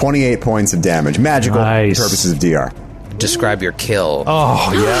 28 points of damage. Magical Nice. purposes of DR. Describe your kill.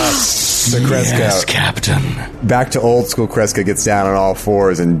 oh, yes. So Kreska, Yes, Captain. back to old school Kreska, gets down on all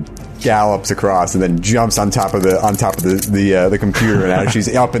fours and gallops across, and then jumps on top of the computer. And as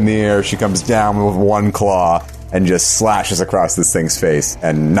she's up in the air, she comes down with one claw and just slashes across this thing's face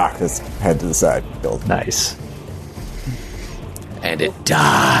and knocks its head to the side. Killed. Nice. And it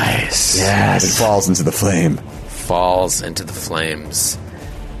dies. It falls into the flame. Falls into the flames.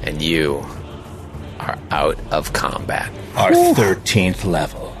 And you are out of combat. Our 13th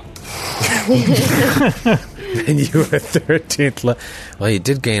level. And you are 13th level. Well, you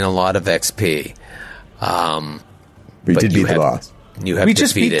did gain a lot of XP. We did beat the boss. You have We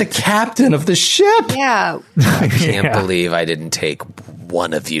just beat defeated. the captain of the ship. Yeah. I can't believe I didn't take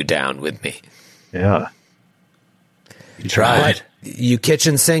one of you down with me. Yeah. You tried. You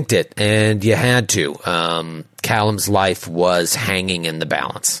kitchen sinked it, and you had to. Callum's life was hanging in the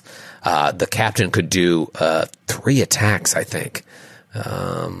balance. The captain could do 3 attacks, I think.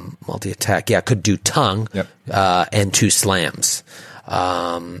 Multi-attack. Yeah, could do tongue and 2 slams.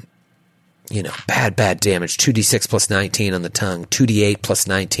 bad damage. 2d6 plus 19 on the tongue, 2d8 plus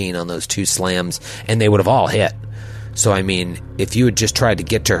 19 on those 2 slams, and they would have all hit. So, I mean, if you had just tried to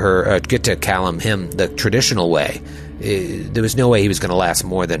get to Callum the traditional way, there was no way he was going to last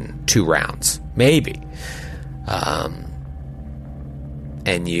more than 2 rounds. Maybe.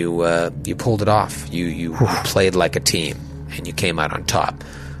 And you pulled it off. You played like a team, and you came out on top.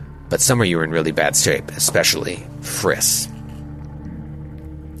 But somewhere you were in really bad shape, especially Friss.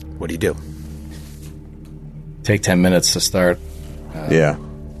 What do you do? Take 10 minutes to start. Yeah.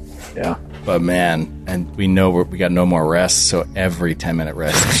 But man, and we know we got no more rest, so every 10-minute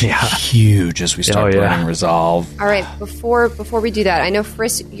rest is huge as we start burning resolve. All right, before we do that, I know,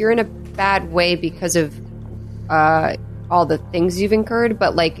 Friss, you're in a bad way because of all the things you've incurred,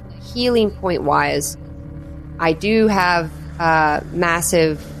 but like healing point wise, I do have mass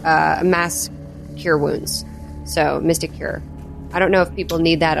cure wounds, so Mystic Cure. I don't know if people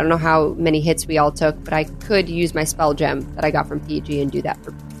need that. I don't know how many hits we all took, but I could use my spell gem that I got from PG and do that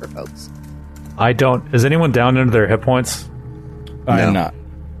for folks. I don't. Is anyone down into their hit points? I'm not.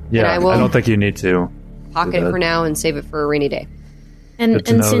 Yeah, I will I don't think you need to. Pocket it for now and save it for a rainy day. And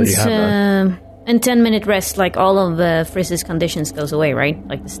since and 10-minute rest, like all of Friss's conditions goes away, right?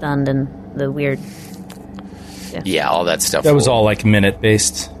 Like the stun and the weird. Yeah, all that stuff. That was all like minute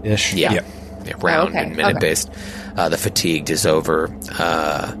based ish. Yeah, round and minute based. The fatigued is over.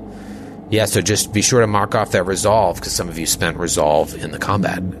 So just be sure to mark off that resolve, because some of you spent resolve in the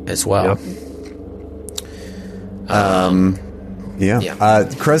combat as well.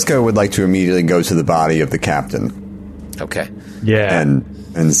 Kreska would like to immediately go to the body of the captain. Okay. Yeah.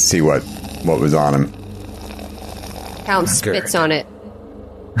 And see what was on him. Count spits on it.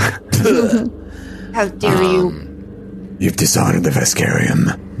 How dare you? You've dishonored the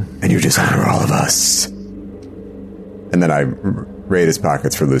Vescarium, and you dishonor all of us. And then I raid his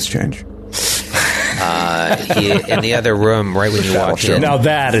pockets for loose change. He, in the other room, right when you walked in. Now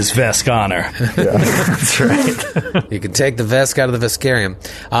that is Vesk honor. That's right. You can take the Vesk out of the Vescarium.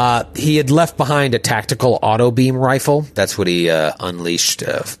 He had left behind a tactical auto beam rifle. That's what he unleashed,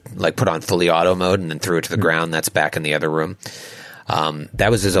 put on fully auto mode and then threw it to the ground. That's back in the other room. That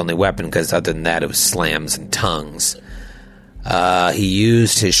was his only weapon, because other than that, it was slams and tongues. He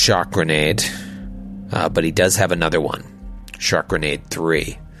used his shock grenade, but he does have another one. Shock grenade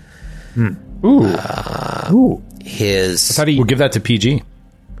 3. Ooh. We'll give that to PG.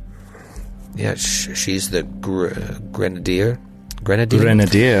 Yeah, she's the grenadier.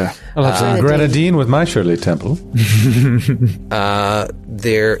 I'll have some grenadine with my Shirley Temple.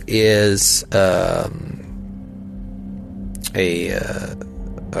 There is a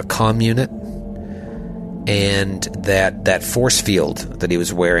comm unit, and that force field that he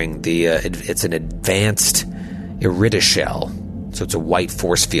was wearing. It's an advanced Irida shell, so it's a white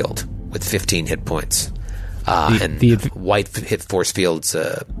force field with 15 hit points. The white hit force fields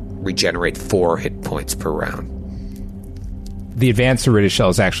regenerate 4 hit points per round. The advanced Irida shell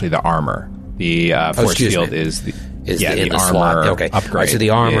is actually the armor. The force field is the armor slot. Okay, upgrade. Right, so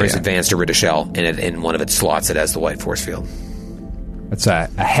the armor is advanced Irida shell, and in one of its slots it has the white force field. That's a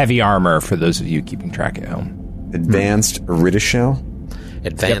heavy armor for those of you keeping track at home. Advanced Irida shell?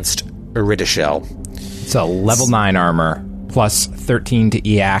 Advanced Irida shell. It's a level 9 armor, plus 13 to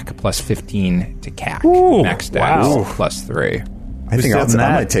EAC, plus 15 to CAC. Ooh, Max stats, plus 3. I think I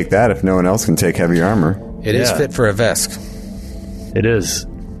might take that if no one else can take heavy armor. It is fit for a Vesk. It is.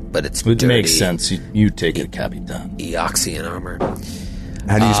 But it's It dirty. makes sense. You take it, Capitan. Eoxian armor.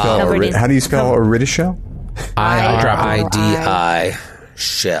 How do you spell Irida shell? IRIDI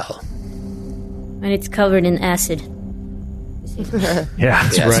shell. And it's covered in acid. Yeah,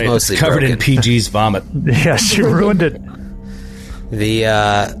 That's right. It's covered in PG's vomit. Yeah, she ruined it.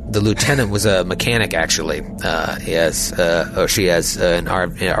 The lieutenant was a mechanic, actually. She has an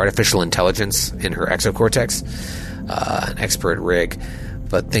artificial intelligence in her exocortex, an expert rig.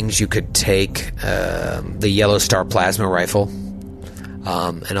 But things you could take, the Yellow Star plasma rifle,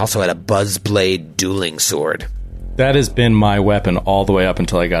 and also had a Buzzblade dueling sword. That has been my weapon all the way up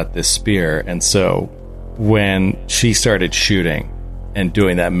until I got this spear, and so when she started shooting and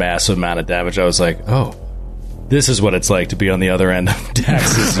doing that massive amount of damage, I was like, oh, this is what it's like to be on the other end of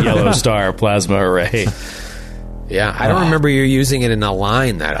Dax's Yellow Star plasma array. Yeah, I don't remember you using it in a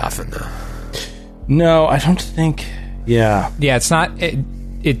line that often, though. No, I don't think... Yeah. Yeah, it's not...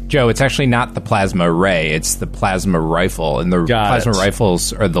 Joe, it's actually not the plasma array, it's the plasma rifle, and the plasma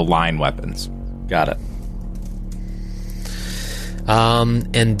rifles are the line weapons. Got it.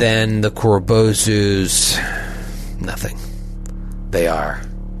 And then the Korbozus, nothing.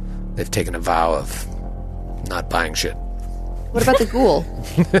 They've taken a vow of not buying shit. What about the ghoul?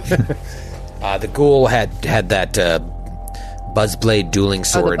 The ghoul had that buzzblade dueling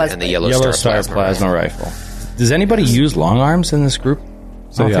sword and the yellow star plasma rifle. Does anybody use long arms in this group?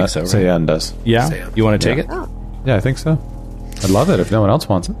 I don't think so. Right? Sayan does. Yeah? Sayan. You want to take it? Oh. Yeah, I think so. I'd love it if no one else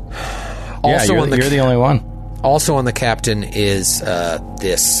wants it. Also you're the only one. Also on the captain is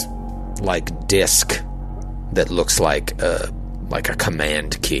this like disc that looks like a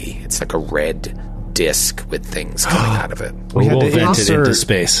command key. It's like a red disc with things coming out of it. We had to vent it into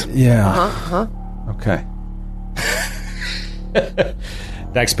space. Yeah. Okay.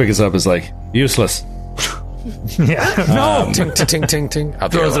 Dax picks up is like, useless. No. Ting, ting, ting, ting.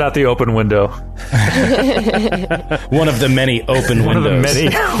 Throws it out the open window. One of the many open One windows. of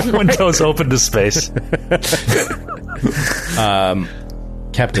the many windows open to space.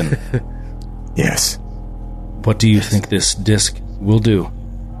 Captain. Yes. What do you think this disc will do?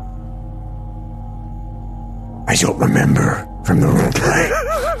 I don't remember from the roleplay.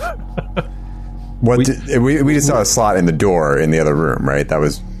 We just saw a slot in the door in the other room, right? That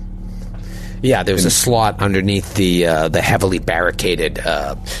was... Yeah, there's a slot underneath the heavily barricaded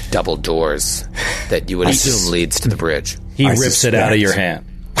double doors that you would assume leads to the bridge. He rips it out of your hand,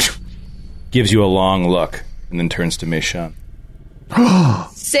 gives you a long look, and then turns to Meishan.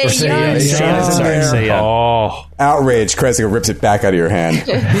 Say Oh. Outraged, Kreska rips it back out of your hand.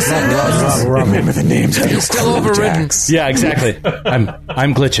 Remember the names. Still overridden. Yeah, exactly.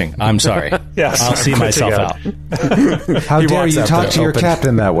 I'm glitching. I'm sorry. Yes, I'll see myself out. How dare you talk to your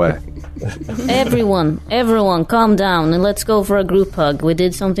captain that way? Everyone, calm down and let's go for a group hug. We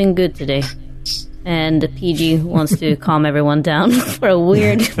did something good today. And PG wants to calm everyone down for a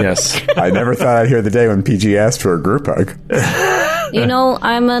weird... Yes. I never thought I'd hear the day when PG asked for a group hug. You know,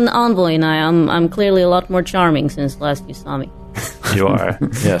 I'm an envoy now. I'm clearly a lot more charming since last you saw me. You are.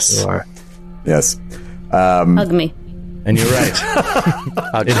 Yes. You are. Yes. Hug me. And you're right.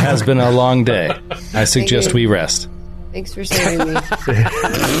 It has been a long day. I suggest we rest. Thanks for saving me.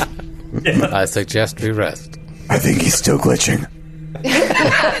 I suggest we rest. I think he's still glitching.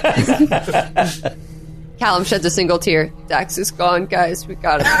 Callum sheds a single tear. Dax is gone, guys. We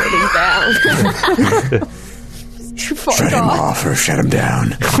gotta put him down. Too far Shut him gone. off or shut him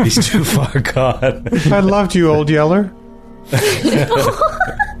down. He's too far gone. I loved you, old yeller.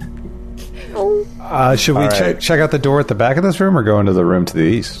 Should we check out the door at the back of this room or go into the room to the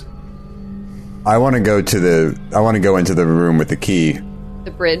east? I want to go into the room with the key.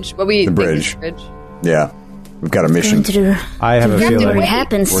 The bridge. What we The think bridge. is the bridge. Yeah. We've got a mission. I have a feeling what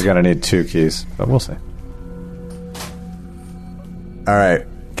happens. we're going to need 2 keys, but we'll see. All right.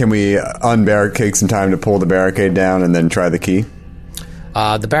 Can we take some time to pull the barricade down and then try the key?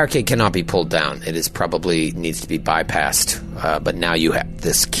 The barricade cannot be pulled down. It is probably needs to be bypassed. But now you have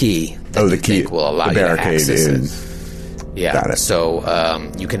this key that the you key think will allow the you to barricade access is. it. Yeah. Got it.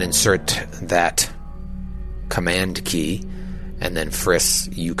 So you can insert that command key, and then Friss,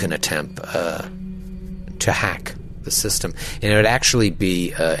 you can attempt to hack the system, and it would actually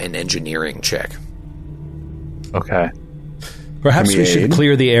be an engineering check. Okay. Perhaps we should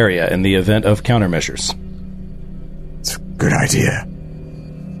clear the area in the event of countermeasures. It's a good idea.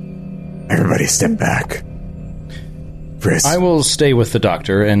 Everybody step back. Friss. I will stay with the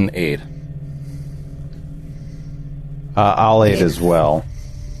doctor and aid. I'll aid as well.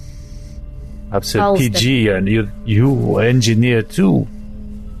 I've said I'll PG, and you engineer too.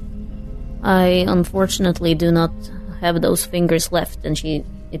 I unfortunately do not have those fingers left, and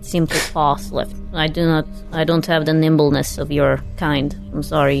it simply paws left. I don't have the nimbleness of your kind. I'm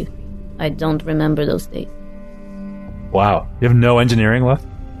sorry. I don't remember those days. Wow. You have no engineering left?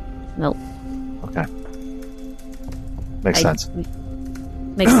 No. Okay. Makes sense.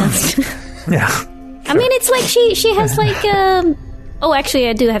 Makes sense. Yeah. I mean, it's like she has like oh, actually,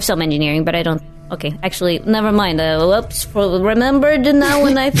 I do have some engineering, but I don't. Okay, actually, never mind. Whoops, remembered now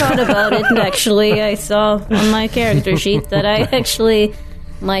when I thought about it. Actually, I saw on my character sheet that I actually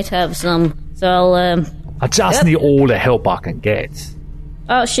might have some. So I'll. I just need all the help I can get.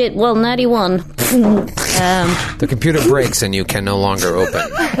 Oh shit! Well, 91. The computer breaks, and you can no longer open.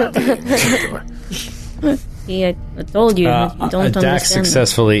 See, I told you. You don't Dax understand.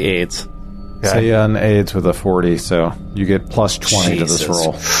 successfully aids. Okay. Sayan aids with a 40, so you get plus 20 to this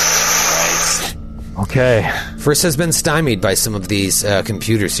roll. Okay. Friss has been stymied by some of these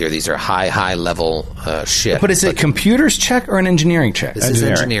computers here. These are high level shit. But is it computers check or an engineering check? This is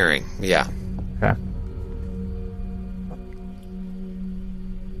engineering. Yeah. Okay.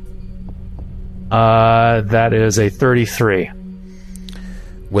 That is a 33.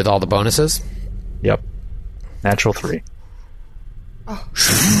 With all the bonuses? Yep. Natural 3.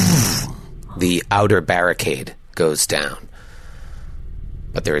 The outer barricade goes down.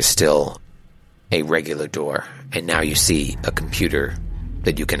 But there is still a regular door, and now you see a computer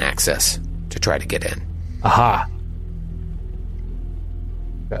that you can access to try to get in. Aha.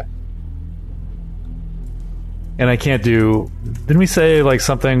 Okay. And I can't do... Didn't we say like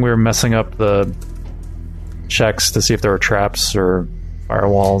something we were messing up the checks to see if there were traps or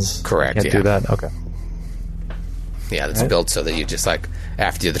firewalls? Correct, Can't do that? Okay. Yeah, that's built so that you just like,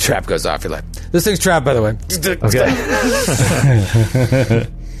 after the trap goes off, you're like, this thing's trapped, by the way. Okay.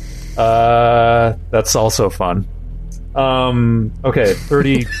 That's also fun. Okay,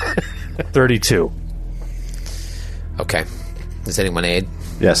 32. Okay. Does anyone aid?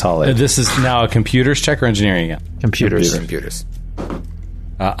 Yes, I'll aid. This is now a computers check or engineering again? Computers.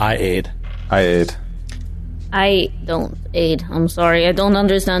 I aid. I don't aid. I'm sorry. I don't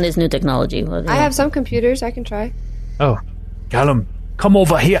understand this new technology. But, I have some computers. I can try. Oh, Callum, come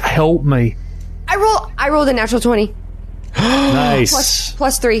over here. Help me. I rolled a natural 20. Nice.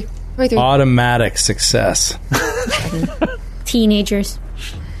 Plus 3. 23. Automatic success. Teenagers.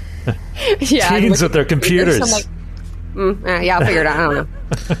 Yeah, Teens with their computers. I'm like, yeah, I'll figure it out. I don't know.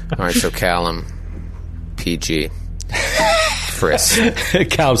 All right, so Callum, PG, Frisk.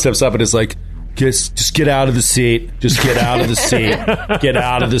 Callum steps up and is like, just get out of the seat. Just get out of the seat. Get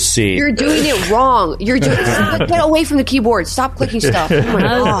out of the seat. You're doing it wrong. Get away from the keyboard. Stop clicking stuff. Oh my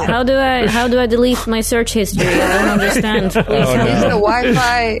God. How do I delete my search history? I don't understand. Please help me. Is the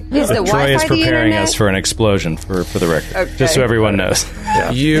Wi-Fi? Is the Troy Wi-Fi is the preparing internet? us for an explosion, for the record. Okay. Just so everyone knows.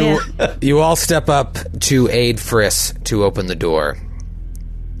 You all step up to aid Frisk to open the door,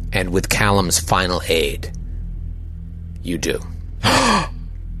 and with Callum's final aid, you do.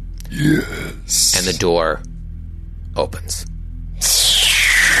 Yes. And the door opens.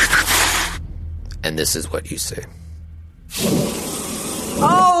 And this is what you see.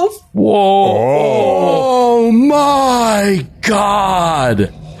 Oh! Whoa! Oh my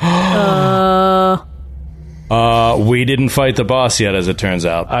God! We didn't fight the boss yet, as it turns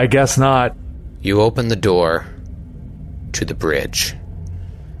out. I guess not. You open the door to the bridge.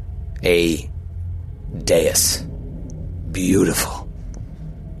 A dais. Beautiful.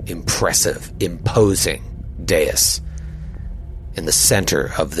 Impressive, imposing dais. In the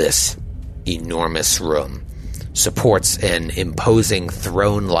center of this enormous room supports an imposing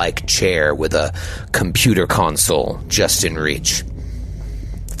throne-like chair with a computer console just in reach.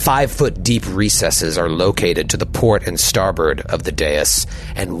 5-foot deep recesses are located to the port and starboard of the dais,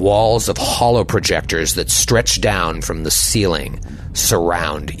 and walls of hollow projectors that stretch down from the ceiling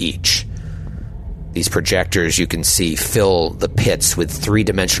surround each. These projectors, you can see, fill the pits with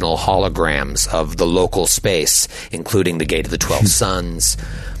three-dimensional holograms of the local space, including the Gate of the 12 Suns,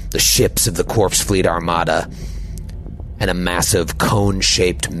 the ships of the Corpse Fleet Armada, and a massive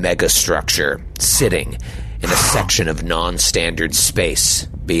cone-shaped megastructure sitting in a section of non-standard space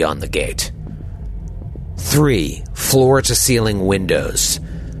beyond the gate. 3 floor-to-ceiling windows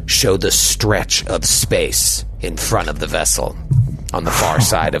show the stretch of space in front of the vessel on the far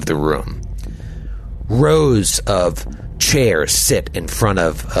side of the room. Rows of chairs sit in front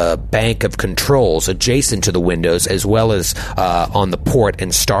of a bank of controls adjacent to the windows, as well as on the port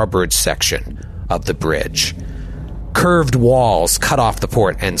and starboard section of the bridge. Curved walls cut off the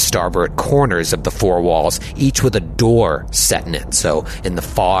port and starboard corners of the 4 walls, each with a door set in it. So in the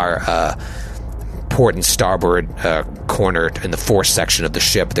far port and starboard corner, in the 4th section of the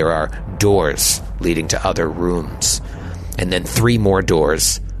ship, there are doors leading to other rooms. And then 3 more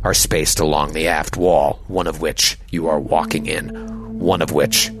doors are spaced along the aft wall, one of which you are walking in, one of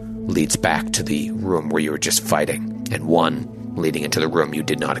which leads back to the room where you were just fighting, and one leading into the room you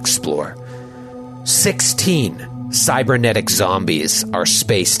did not explore. 16 cybernetic zombies are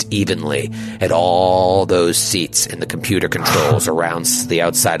spaced evenly at all those seats in the computer controls around the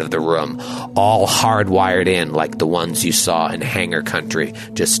outside of the room, all hardwired in like the ones you saw in Hangar Country,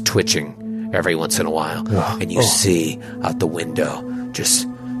 just twitching every once in a while. And you see out the window just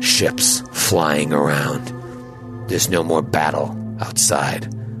ships flying around. There's no more battle outside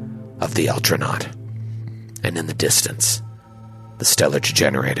of the Ultranaut. And in the distance, the Stellar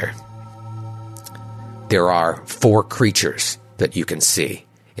Generator. There are 4 creatures that you can see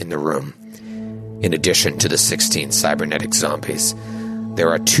in the room. In addition to the 16 cybernetic zombies, there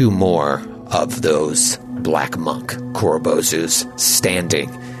are 2 more of those Black Monk Korobozus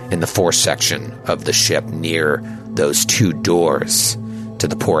standing in the 4th section of the ship near those 2 doors to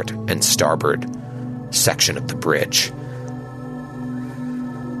the port and starboard section of the bridge.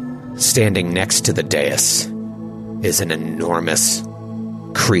 Standing next to the dais is an enormous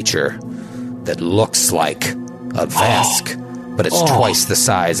creature that looks like a Vesk, but it's twice the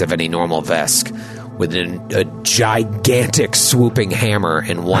size of any normal Vesk, with a gigantic swooping hammer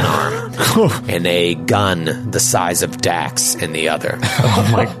in one arm and a gun the size of Dax in the other. Oh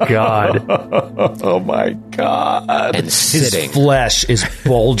my god. Oh my god. And sitting. His flesh is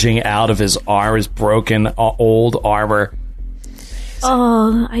bulging out of his arm, his broken old armor.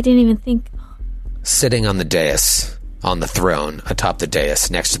 Oh, I didn't even think. Sitting on the dais, on the throne, atop the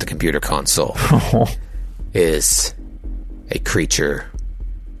dais, next to the computer console, is a creature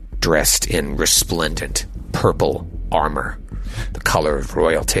dressed in resplendent purple armor, the color of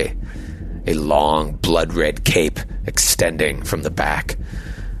royalty. A long, blood-red cape extending from the back.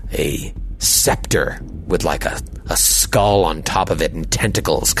 A scepter with like a skull on top of it and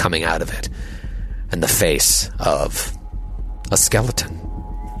tentacles coming out of it. And the face of a skeleton.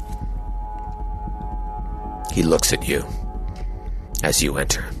 He looks at you as you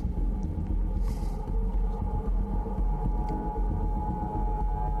enter.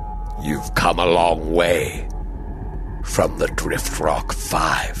 You've come a long way from the Driftrock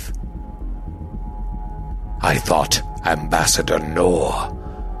 5. I thought Ambassador Noor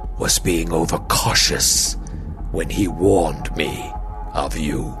was being overcautious when he warned me of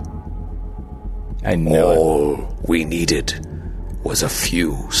you. I know. All we needed was a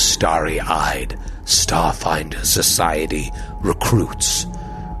few starry-eyed Starfinder Society recruits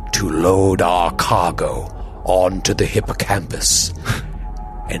to load our cargo onto the hippocampus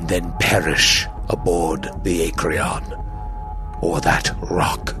and then perish aboard the Acreon, or that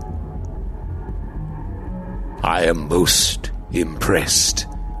rock. I am most impressed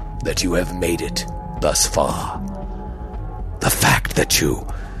that you have made it thus far. The fact that you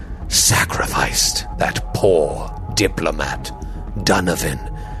sacrificed that poor diplomat, Donovan,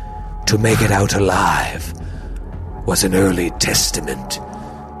 to make it out alive was an early testament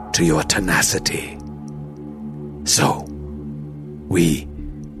to your tenacity. So, we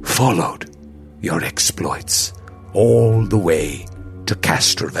followed your exploits all the way to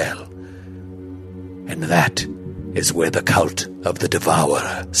Castrovel. And that is where the cult of the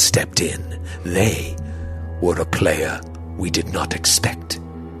Devourer stepped in. They were a player we did not expect.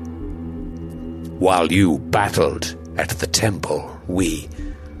 While you battled at the temple, we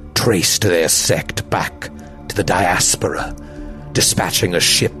traced their sect back to the diaspora, dispatching a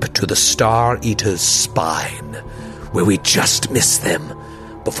ship to the Star Eater's spine, where we just missed them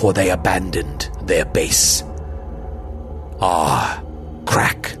before they abandoned their base. Our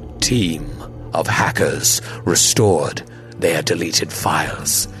crack team of hackers restored their deleted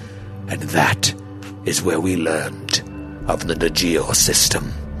files, and that is where we learned of the Nagio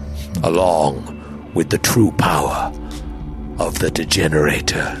system, along with the true power of the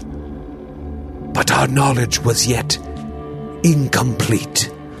Degenerator. But our knowledge was yet incomplete.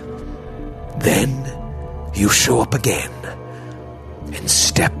 Then you show up again, and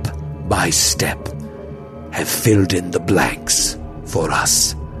step by step have filled in the blanks for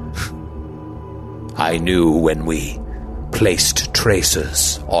us. I knew when we placed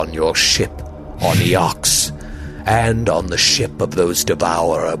tracers on your ship on Eox and on the ship of those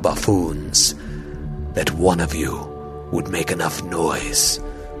Devourer buffoons that one of you would make enough noise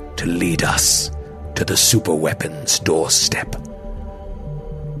to lead us to the superweapons doorstep.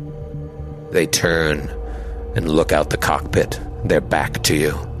 They turn and look out the cockpit, their back to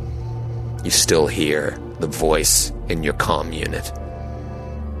you. You still hear the voice in your comm unit.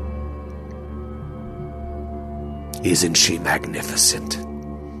 Isn't she magnificent?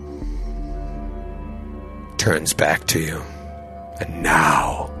 Turns back to you. And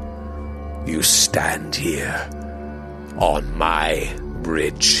now you stand here on my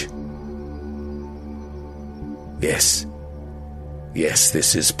bridge. Yes. Yes,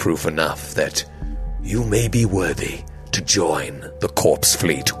 this is proof enough that you may be worthy to join the corpse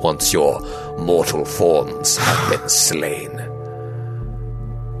fleet once your mortal forms have been slain.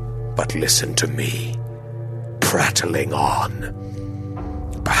 But listen to me, prattling on.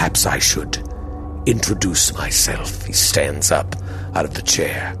 Perhaps I should introduce myself. He stands up out of the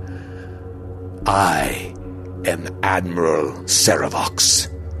chair. I am Admiral Seravox,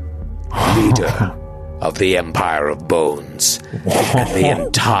 leader of the Empire of Bones, and the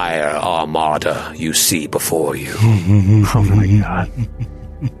entire armada you see before you. Oh my god.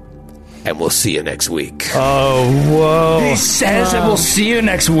 And we'll see you next week. Oh, whoa. He says that we'll see you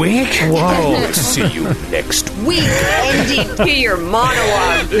next week? Whoa. See you next Weak ending to your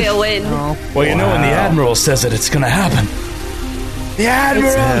monologue, villain. Well, you know when the Admiral says it, it's going to happen. The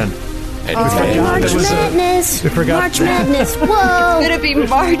Admiral! And March Madness. March Madness. Whoa. It's gonna be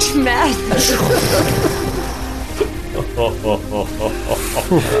March Madness.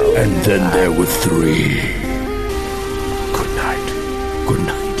 And then there were three. Good night. Good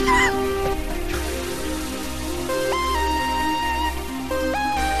night.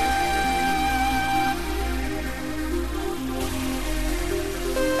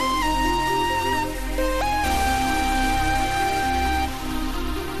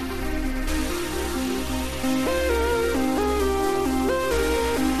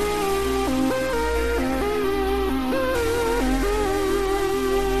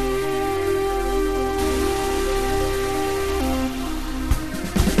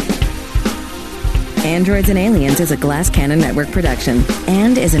 Androids and Aliens is a Glass Cannon Network production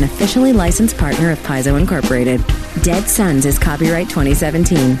and is an officially licensed partner of Paizo Incorporated. Dead Suns is copyright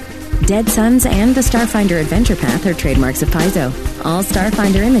 2017. Dead Suns and the Starfinder Adventure Path are trademarks of Paizo. All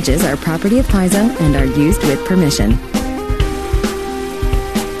Starfinder images are property of Paizo and are used with permission.